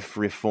life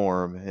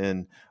reform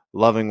and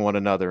loving one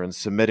another and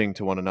submitting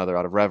to one another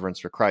out of reverence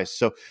for Christ.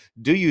 So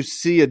do you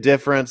see a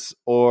difference,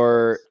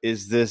 or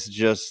is this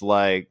just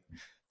like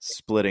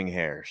splitting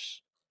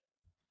hairs?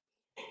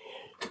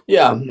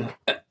 Yeah.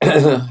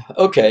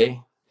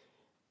 Okay.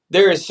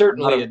 There is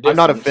certainly a difference. I'm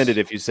not offended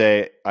if you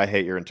say I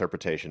hate your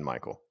interpretation,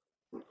 Michael.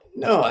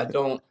 No, I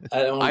don't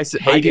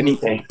hate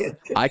anything.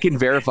 I can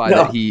verify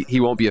that he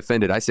won't be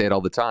offended. I say it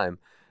all the time.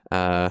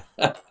 No,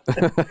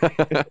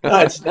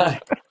 it's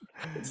not.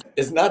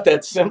 It's not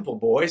that simple,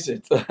 boys.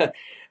 It's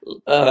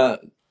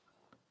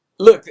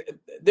look,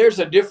 there's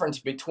a difference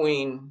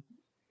between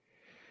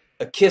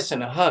a kiss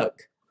and a hug.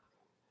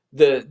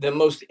 The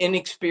most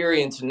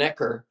inexperienced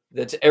necker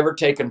that's ever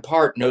taken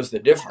part knows the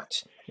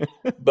difference.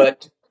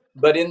 but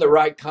in the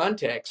right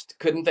context,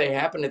 couldn't they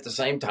happen at the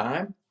same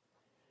time?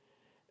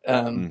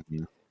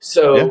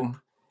 So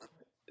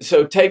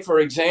take, for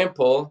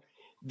example,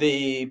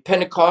 the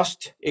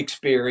Pentecost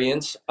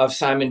experience of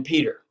Simon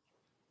Peter.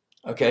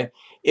 Okay.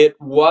 It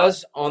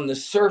was on the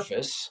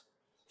surface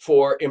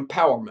for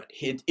empowerment.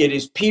 It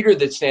is Peter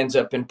that stands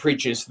up and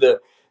preaches the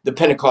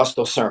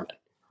Pentecostal sermon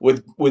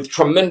with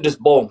tremendous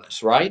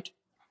boldness, right?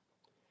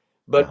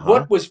 But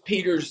what was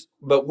Peter's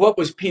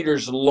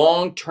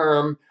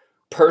long-term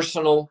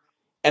personal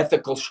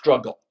ethical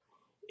struggle?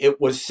 It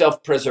was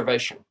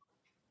self-preservation.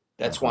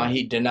 That's why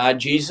he denied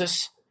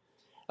Jesus.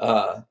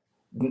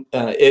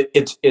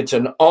 It's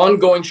an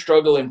ongoing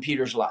struggle in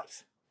Peter's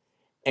life.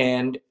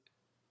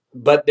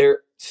 But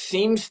there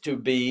seems to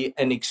be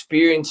an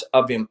experience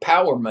of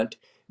empowerment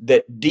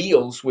that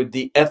deals with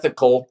the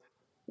ethical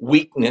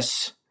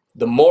weakness,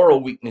 the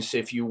moral weakness,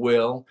 if you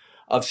will,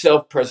 of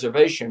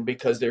self-preservation,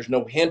 because there's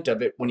no hint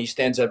of it when he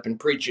stands up and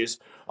preaches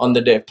on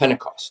the day of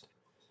Pentecost.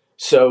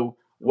 So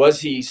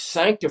was he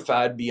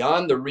sanctified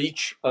beyond the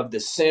reach of the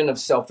sin of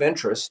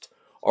self-interest,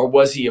 or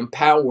was he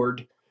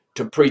empowered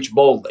to preach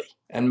boldly?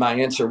 And my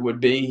answer would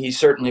be he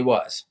certainly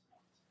was.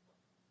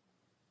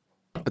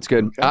 That's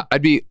good.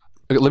 Okay.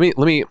 Let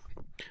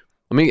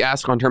me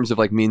ask on terms of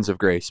like means of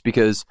grace,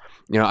 because,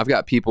 you know, I've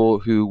got people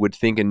who would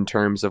think in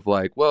terms of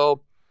like,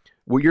 well,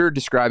 what you're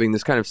describing,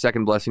 this kind of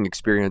second blessing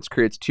experience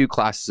creates two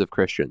classes of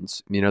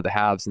Christians, you know, the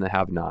haves and the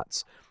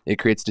have-nots. It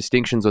creates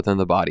distinctions within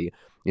the body.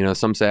 You know,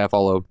 some say I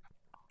follow,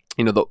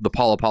 you know, the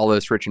Paul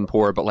Apollos, rich and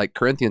poor, but like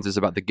Corinthians is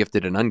about the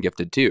gifted and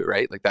ungifted too,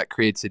 right? Like that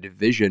creates a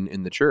division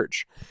in the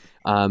church.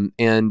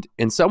 And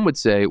some would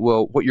say,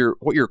 well, what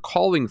you're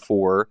calling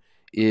for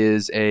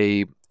is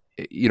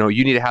you know,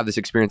 you need to have this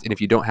experience, and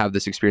if you don't have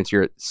this experience,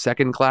 you're a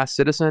second class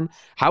citizen.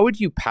 How would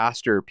you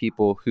pastor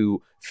people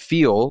who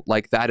feel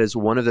like that is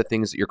one of the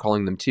things that you're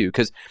calling them to?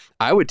 Because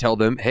I would tell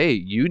them, hey,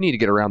 you need to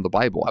get around the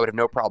Bible. I would have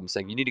no problem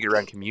saying you need to get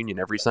around communion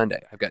every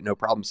Sunday. I've got no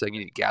problem saying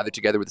you need to gather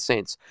together with the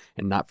saints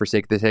and not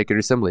forsake the sacred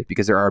assembly,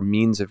 because there are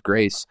means of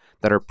grace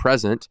that are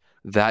present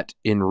that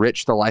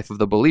enrich the life of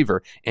the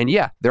believer. And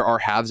yeah, there are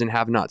haves and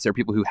have-nots. There are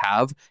people who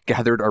have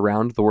gathered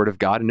around the word of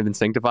God and have been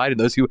sanctified, and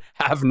those who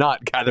have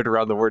not gathered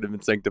around the word and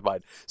been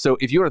sanctified. So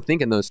if you want to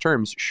think in those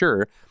terms,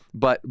 sure.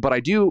 But I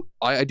do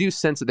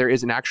sense that there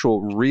is an actual,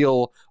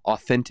 real,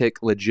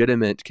 authentic,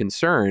 legitimate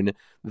concern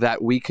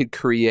that we could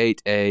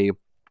create a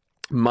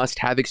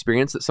must-have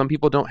experience that some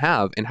people don't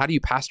have. And how do you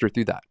pastor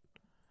through that?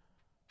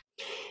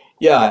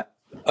 Yeah.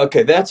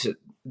 Okay. That's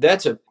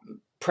a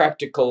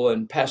practical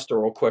and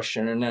pastoral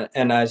question,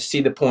 and I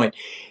see the point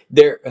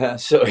there.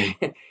 So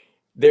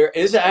there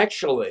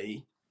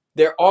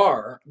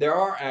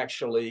are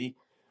actually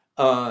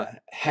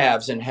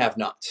haves and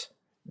have-nots.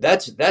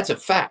 That's a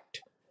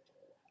fact.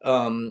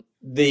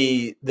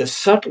 The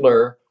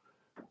subtler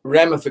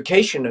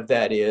ramification of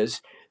that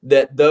is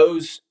that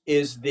those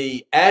is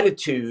the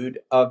attitude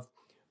of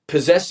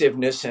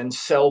possessiveness and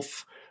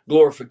self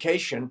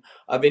glorification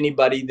of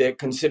anybody that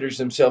considers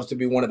themselves to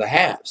be one of the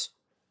haves.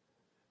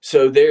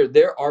 So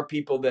there are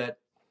people that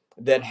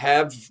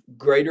have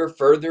greater,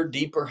 further,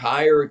 deeper,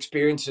 higher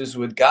experiences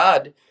with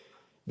God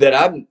that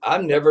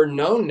I've never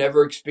known,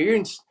 never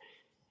experienced,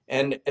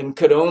 and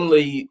could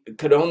only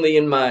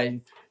in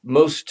my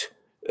most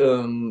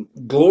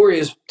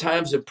glorious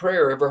times of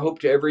prayer ever hope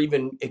to ever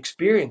even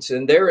experience.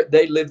 And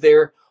they live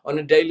there on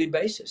a daily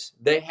basis.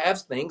 They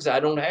have things I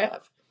don't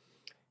have.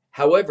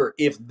 However,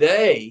 if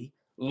they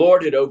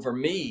lord it over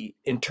me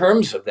in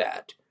terms of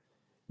that,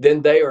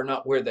 then they are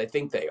not where they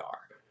think they are.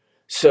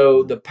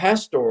 So the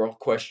pastoral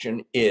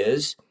question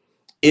is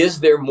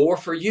there more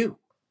for you?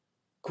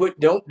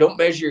 Don't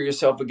measure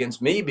yourself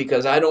against me,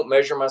 because I don't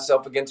measure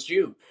myself against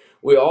you.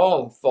 We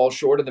all fall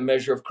short of the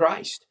measure of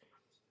Christ.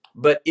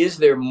 But is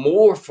there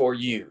more for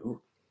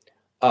you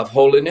of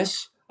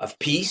holiness, of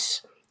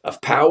peace, of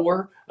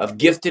power, of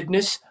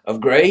giftedness, of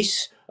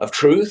grace, of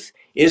truth?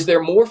 Is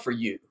there more for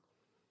you?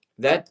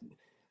 That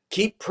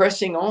keep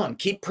pressing on,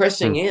 keep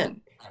pressing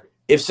in.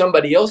 If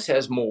somebody else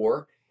has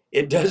more,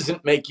 it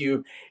doesn't make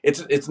you,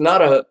 it's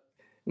not a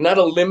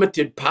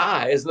limited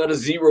pie. It's not a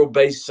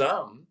zero-based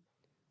sum.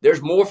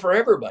 There's more for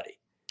everybody.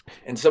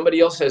 And somebody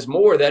else has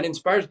more, that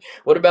inspires.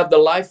 What about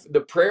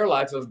the prayer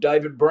life of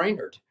David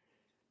Brainerd?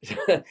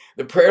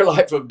 The prayer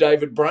life of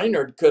David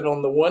Brainerd could,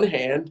 on the one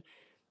hand,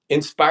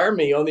 inspire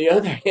me. On the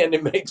other hand,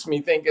 it makes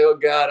me think, oh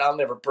God, I'll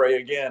never pray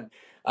again.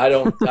 I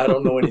don't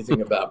know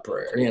anything about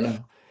prayer, you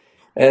know.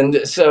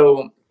 And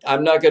so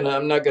I'm not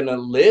gonna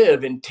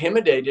live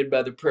intimidated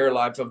by the prayer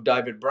life of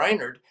David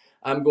Brainerd.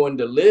 I'm going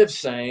to live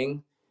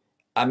saying,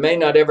 I may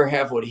not ever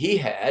have what he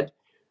had,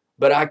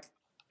 but I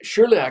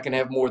can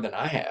have more than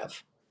I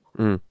have.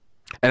 Mm.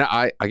 And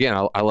I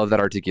love that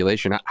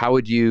articulation. How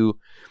would you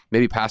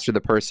maybe pastor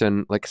the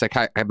person, like, cause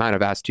I might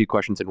have asked two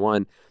questions in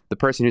one, the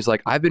person who's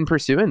like, I've been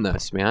pursuing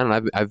this, man.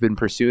 And I've been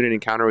pursuing an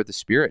encounter with the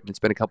Spirit, and it's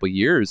been a couple of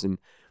years. And,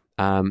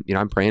 you know,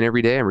 I'm praying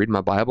every day. I'm reading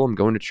my Bible. I'm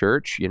going to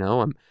church. You know,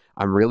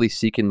 I'm really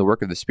seeking the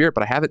work of the Spirit,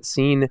 but I haven't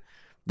seen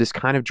this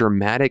kind of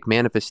dramatic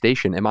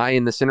manifestation. Am I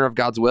in the center of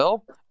God's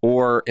will,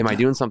 or am I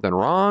doing something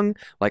wrong?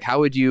 Like, how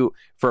would you,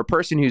 for a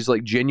person who's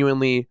like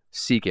genuinely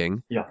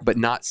seeking, but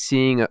not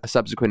seeing a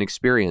subsequent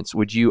experience,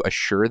 would you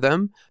assure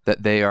them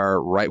that they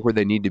are right where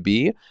they need to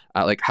be?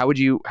 Like, how would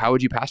you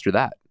pastor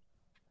that?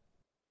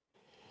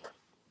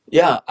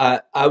 Yeah,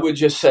 I would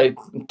just say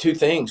two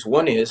things.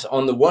 One is,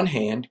 on the one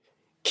hand,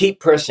 keep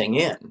pressing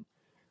in.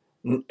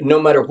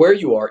 No matter where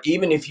you are,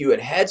 even if you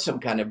had some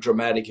kind of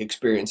dramatic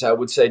experience, I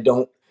would say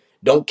don't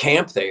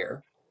camp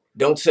there.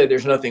 Don't say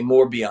there's nothing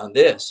more beyond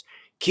this.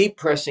 Keep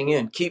pressing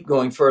in, keep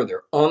going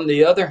further. On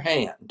the other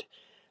hand,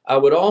 I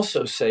would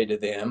also say to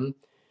them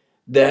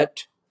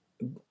that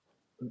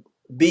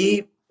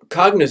be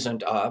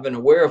cognizant of and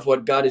aware of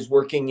what God is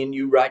working in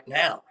you right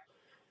now,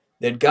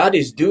 that God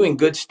is doing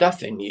good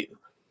stuff in you.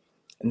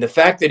 And the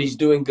fact that he's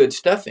doing good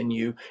stuff in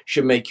you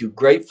should make you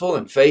grateful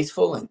and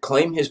faithful and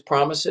claim his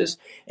promises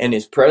and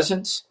his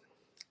presence.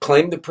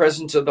 Claim the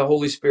presence of the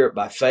Holy Spirit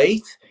by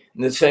faith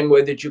in the same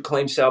way that you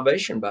claim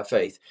salvation by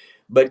faith.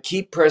 But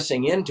keep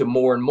pressing into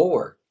more and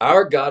more.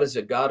 Our God is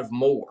a God of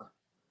more.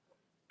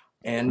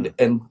 And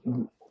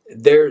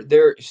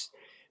there's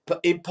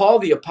Paul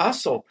the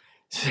Apostle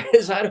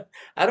says,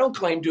 I don't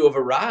claim to have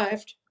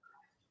arrived.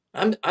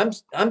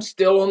 I'm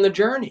still on the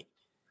journey.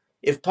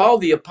 If Paul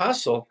the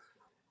Apostle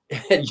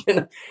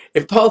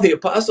if Paul the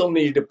Apostle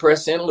needed to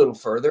press in a little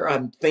further,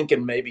 I'm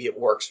thinking maybe it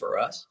works for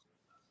us.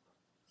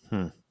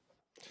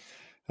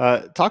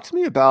 Talk to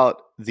me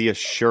about the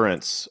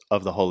assurance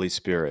of the Holy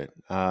Spirit.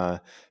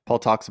 Paul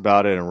talks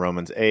about it in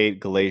Romans 8,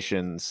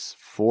 Galatians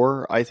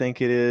 4, I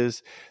think it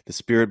is. The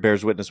Spirit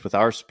bears witness with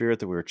our spirit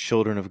that we are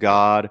children of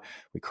God.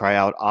 We cry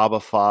out,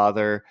 Abba,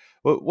 Father.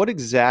 What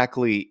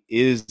exactly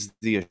is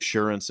the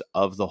assurance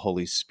of the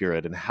Holy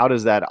Spirit, and how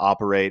does that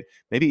operate?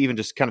 Maybe even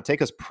just kind of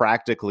take us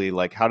practically,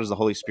 like how does the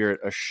Holy Spirit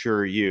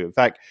assure you? In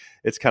fact,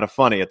 it's kind of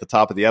funny at the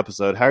top of the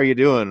episode. How are you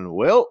doing?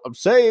 Well, I'm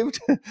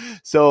saved.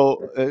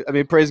 So, I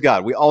mean, praise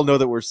God. We all know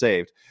that we're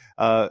saved.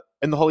 And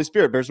the Holy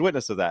Spirit bears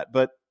witness of that.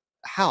 But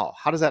how?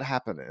 How does that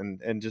happen?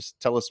 And just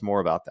tell us more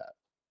about that.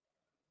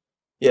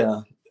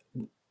 Yeah.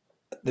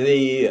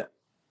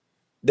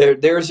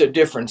 There's a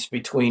difference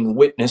between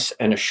witness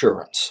and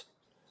assurance.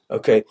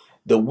 Okay.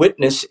 The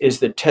witness is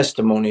the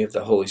testimony of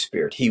the Holy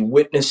Spirit. He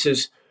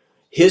witnesses,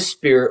 his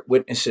spirit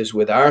witnesses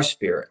with our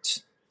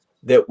spirits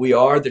that we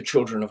are the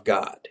children of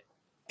God.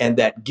 And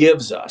that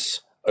gives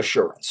us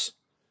assurance.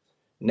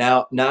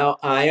 Now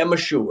I am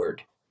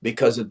assured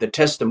because of the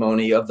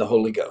testimony of the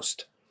Holy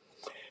Ghost.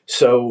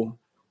 So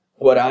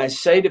what I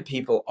say to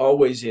people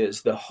always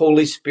is the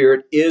Holy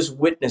Spirit is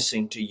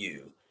witnessing to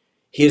you.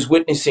 He is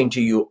witnessing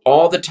to you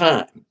all the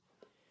time.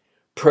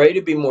 Pray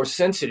to be more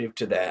sensitive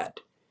to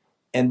that,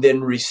 and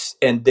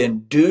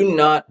then do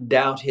not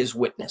doubt his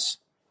witness.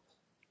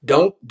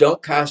 Don't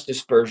cast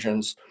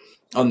aspersions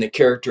on the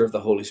character of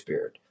the Holy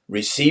Spirit.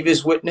 Receive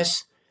his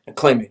witness and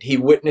claim it. He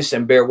witnessed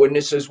and bear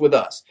witnesses with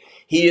us.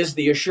 He is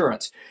the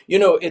assurance. You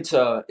know, it's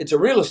a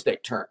real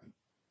estate term.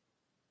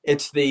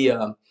 It's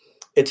the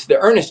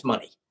earnest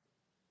money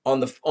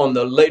on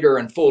the later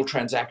and full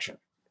transaction.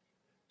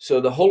 So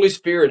the Holy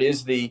Spirit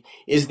is the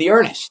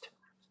earnest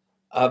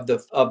of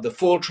the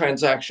full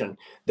transaction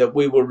that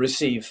we will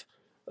receive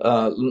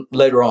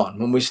later on.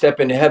 When we step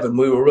into heaven,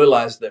 we will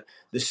realize that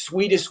the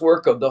sweetest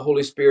work of the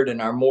Holy Spirit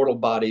in our mortal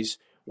bodies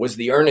was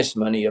the earnest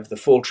money of the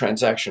full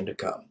transaction to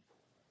come.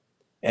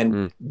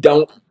 And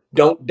don't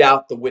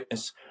doubt the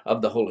witness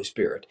of the Holy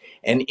Spirit.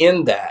 And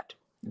in that,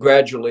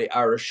 gradually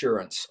our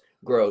assurance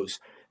grows.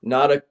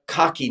 Not a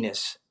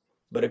cockiness,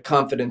 but a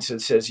confidence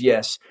that says,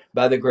 yes,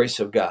 by the grace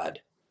of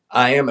God,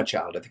 I am a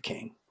child of the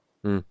King.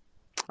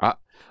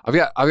 I've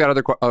got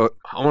other. I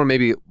want to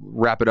maybe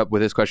wrap it up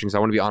with this question because I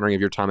want to be honoring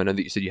of your time. I know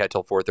that you said you had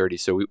till 4:30,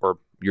 so or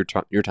your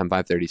time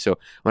 5:30. So I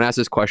want to ask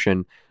this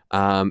question,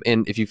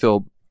 and if you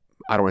feel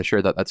I don't want to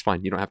share that, that's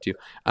fine. You don't have to.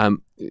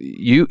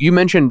 You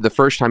mentioned the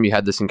first time you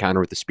had this encounter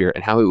with the Spirit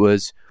and how it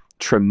was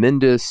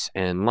tremendous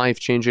and life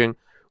changing.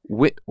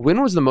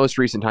 When was the most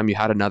recent time you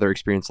had another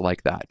experience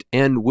like that?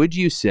 And would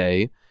you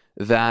say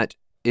that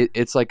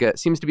it's like it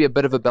seems to be a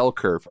bit of a bell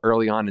curve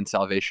early on in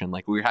salvation?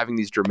 Like we're having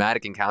these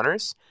dramatic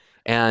encounters.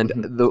 And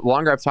the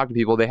longer I've talked to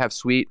people, they have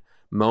sweet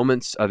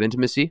moments of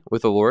intimacy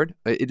with the Lord.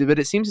 But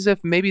it seems as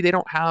if maybe they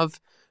don't have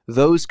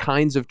those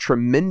kinds of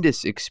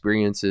tremendous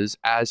experiences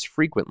as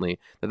frequently.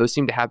 That those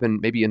seem to happen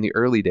maybe in the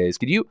early days.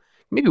 Could you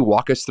maybe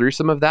walk us through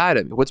some of that?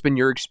 What's been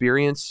your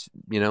experience?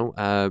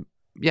 I'd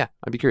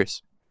be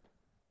curious.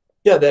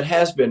 Yeah, that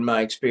has been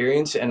my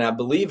experience. And I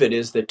believe it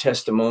is the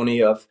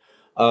testimony of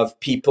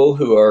people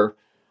who are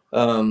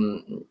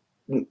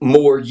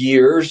more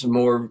years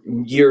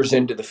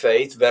into the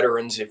faith,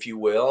 veterans, if you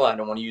will. I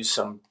don't want to use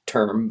some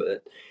term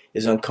that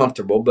is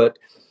uncomfortable, but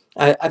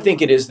I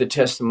think it is the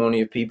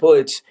testimony of people.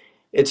 It's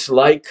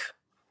like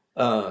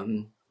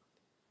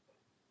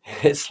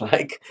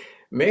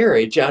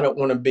marriage. I don't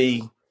want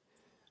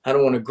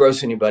to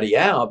gross anybody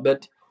out,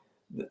 but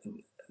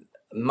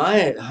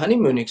my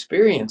honeymoon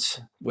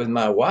experience with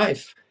my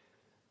wife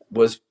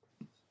was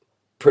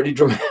pretty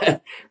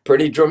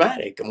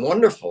dramatic and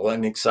wonderful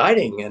and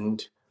exciting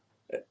and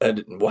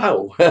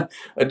wow,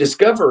 a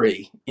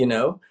discovery,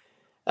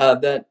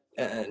 that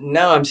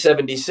now I'm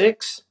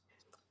 76.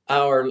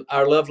 Our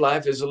love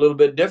life is a little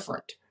bit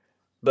different,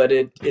 but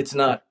it's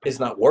not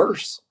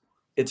worse.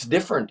 It's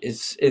different.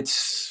 It's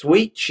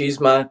sweet. She's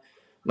my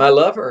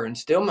lover and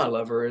still my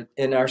lover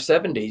in our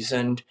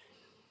 70s.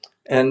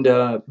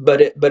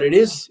 But it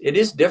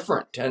is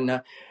different.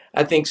 And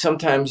I think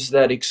sometimes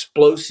that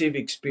explosive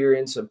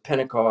experience of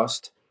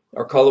Pentecost,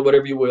 or call it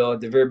whatever you will,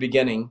 at the very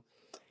beginning,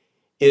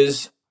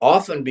 is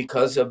often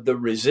because of the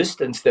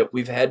resistance that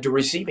we've had to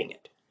receiving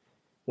it.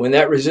 When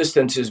that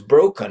resistance is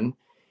broken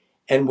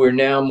and we're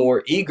now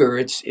more eager,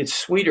 it's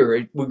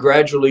sweeter. We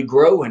gradually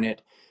grow in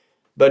it.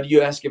 But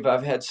you ask if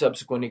I've had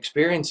subsequent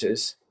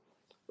experiences.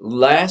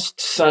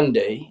 Last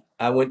Sunday,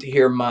 I went to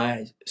hear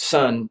my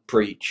son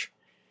preach,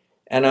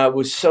 and I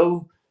was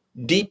so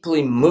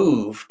deeply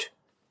moved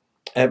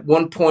at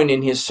one point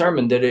in his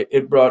sermon that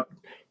it brought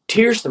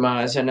tears to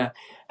my eyes, and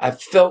I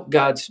felt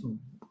God's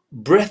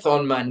breath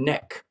on my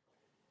neck.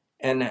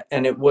 And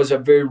it was a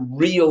very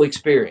real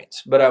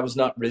experience, but I was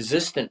not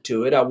resistant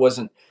to it. I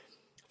wasn't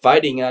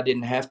fighting. I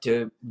didn't have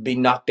to be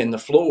knocked in the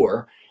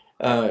floor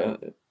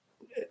at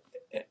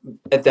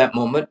that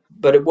moment,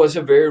 but it was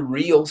a very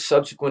real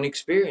subsequent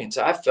experience.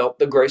 I felt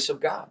the grace of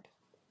God.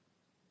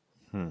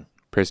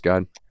 Praise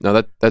God.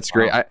 No, that's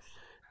great. Wow.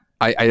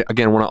 I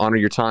again want to honor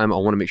your time. I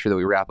want to make sure that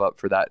we wrap up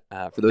for that.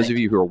 For those of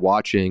you who are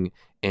watching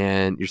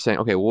and you're saying,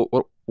 okay,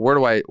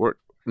 where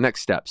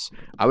next steps?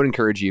 I would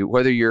encourage you,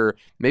 whether you're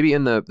maybe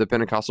in the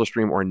Pentecostal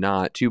stream or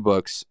not, 2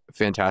 books,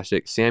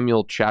 fantastic.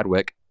 Samuel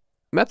Chadwick,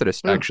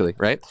 Methodist, actually,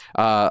 right?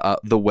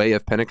 The Way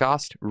of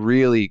Pentecost,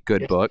 really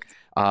good book.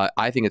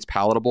 I think it's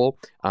palatable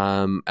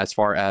as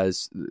far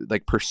as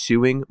like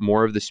pursuing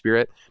more of the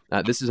Spirit.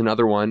 This is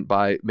another one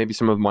by maybe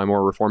some of my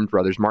more Reformed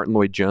brothers. Martin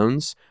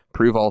Lloyd-Jones,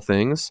 Prove All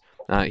Things.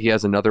 He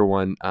has another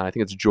one, I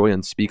think it's Joy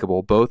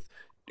Unspeakable. Both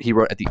he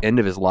wrote at the end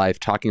of his life,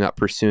 talking about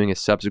pursuing a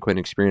subsequent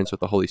experience with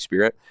the Holy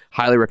Spirit.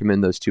 Highly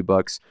recommend those 2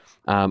 books.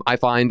 I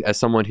find, as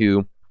someone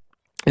who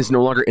is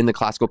no longer in the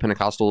classical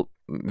Pentecostal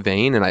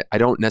vein, and I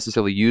don't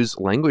necessarily use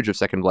language of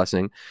second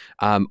blessing,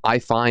 I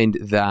find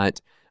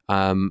that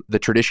the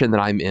tradition that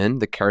I'm in,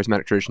 the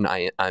charismatic tradition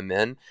I'm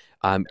in,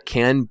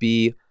 can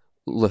be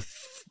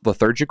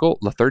liturgic,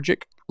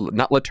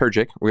 not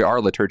liturgic. We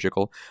are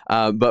liturgical,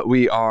 but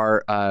we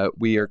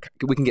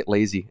can get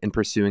lazy in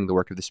pursuing the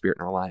work of the Spirit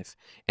in our life,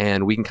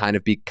 and we can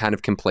be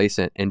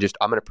complacent and just,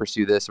 I'm going to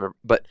pursue this.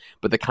 But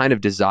the kind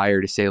of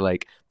desire to say,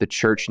 like, the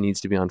church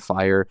needs to be on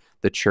fire.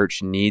 The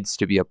church needs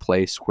to be a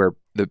place where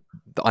the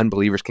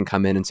unbelievers can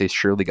come in and say,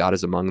 surely God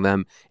is among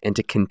them, and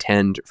to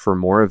contend for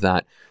more of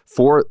that,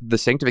 for the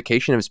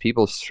sanctification of his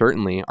people,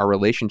 certainly, our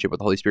relationship with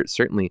the Holy Spirit,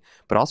 certainly,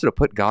 but also to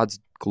put God's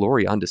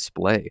glory on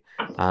display.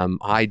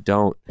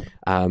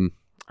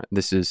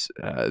 This is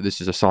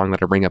a song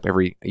that I bring up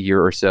every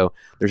year or so.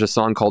 There's a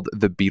song called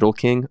 "The Beetle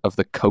King of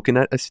the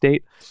Coconut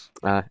Estate."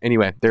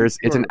 Anyway,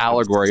 it's an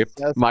allegory.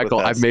 Michael,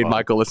 I've made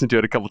Michael listen to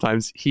it a couple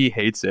times. He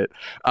hates it.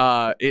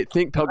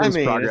 Think Pilgrim's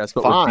Progress,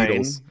 but with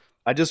Beatles.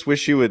 I just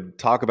wish you would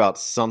talk about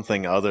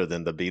something other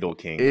than the Beetle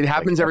King. It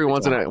happens every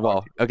once in a while.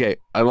 Well, okay,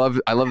 I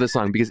love this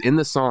song because in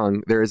the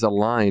song there is a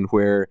line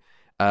where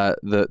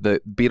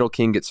the Beetle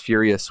King gets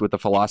furious with the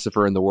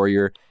philosopher and the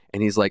warrior,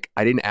 and he's like,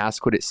 I didn't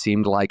ask what it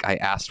seemed like, I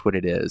asked what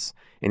it is.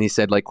 And he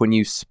said, like, when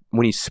you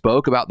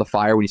spoke about the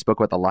fire, when you spoke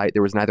about the light,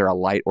 there was neither a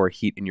light or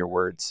heat in your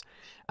words.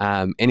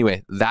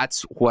 Anyway,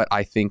 that's what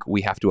I think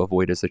we have to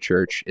avoid as a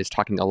church, is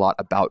talking a lot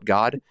about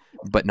God,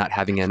 but not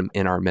having him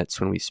in our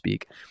midst when we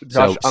speak.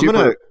 Josh,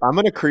 I'm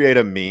gonna create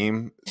a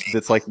meme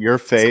that's like your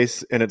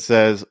face, and it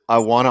says, I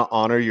want to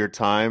honor your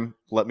time.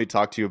 Let me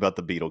talk to you about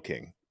the Beetle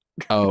King.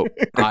 Oh,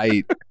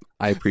 I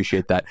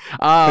appreciate that.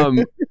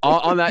 On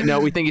that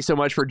note, we thank you so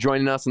much for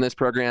joining us in this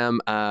program.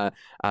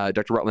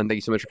 Dr. Rutland, thank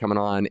you so much for coming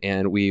on,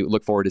 and we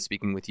look forward to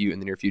speaking with you in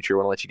the near future. I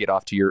want to let you get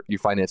off to your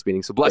finance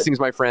meeting. So blessings,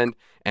 my friend,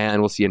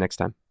 and we'll see you next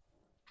time.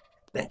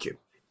 Thank you.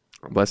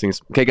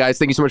 Blessings. Okay, guys,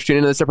 thank you so much for tuning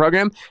into this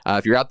program.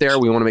 If you're out there,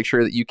 we want to make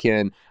sure that you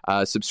can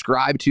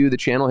subscribe to the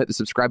channel, hit the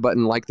subscribe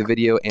button, like the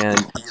video,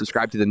 and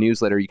subscribe to the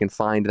newsletter. You can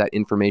find that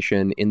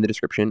information in the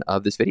description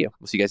of this video.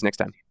 We'll see you guys next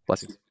time.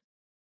 Blessings.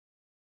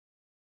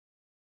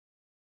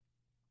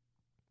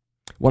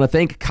 Want to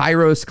thank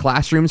Kairos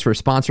Classrooms for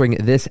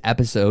sponsoring this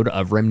episode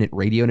of Remnant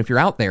Radio. And if you're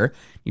out there,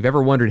 you've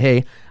ever wondered,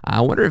 hey,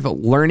 I wonder if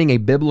learning a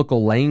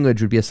biblical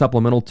language would be a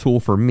supplemental tool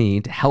for me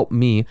to help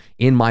me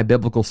in my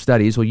biblical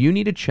studies, well, you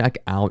need to check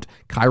out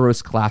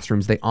Kairos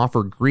Classrooms. They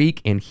offer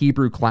Greek and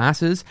Hebrew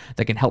classes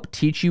that can help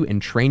teach you and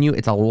train you.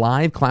 It's a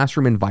live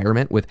classroom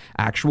environment with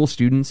actual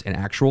students and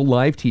actual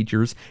live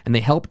teachers, and they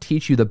help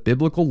teach you the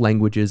biblical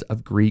languages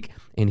of Greek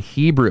and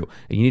Hebrew.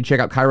 And you need to check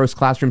out Kairos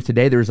Classrooms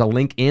today. There's a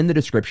link in the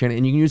description,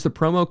 and you can use the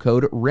promo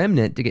code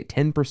REMNANT to get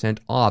 10%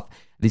 off.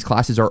 These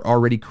classes are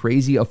already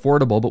crazy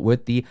affordable, but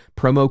with the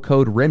promo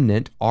code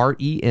REMNANT,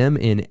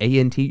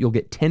 REMNANT, you'll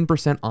get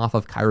 10% off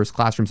of Kairos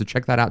Classrooms. So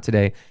check that out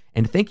today.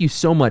 And thank you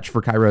so much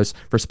for Kairos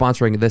for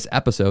sponsoring this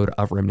episode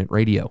of Remnant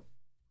Radio.